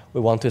 And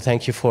we want to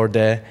thank you for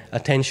the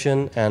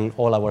attention and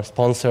all our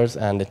sponsors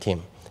and the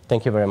team.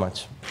 Thank you very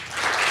much.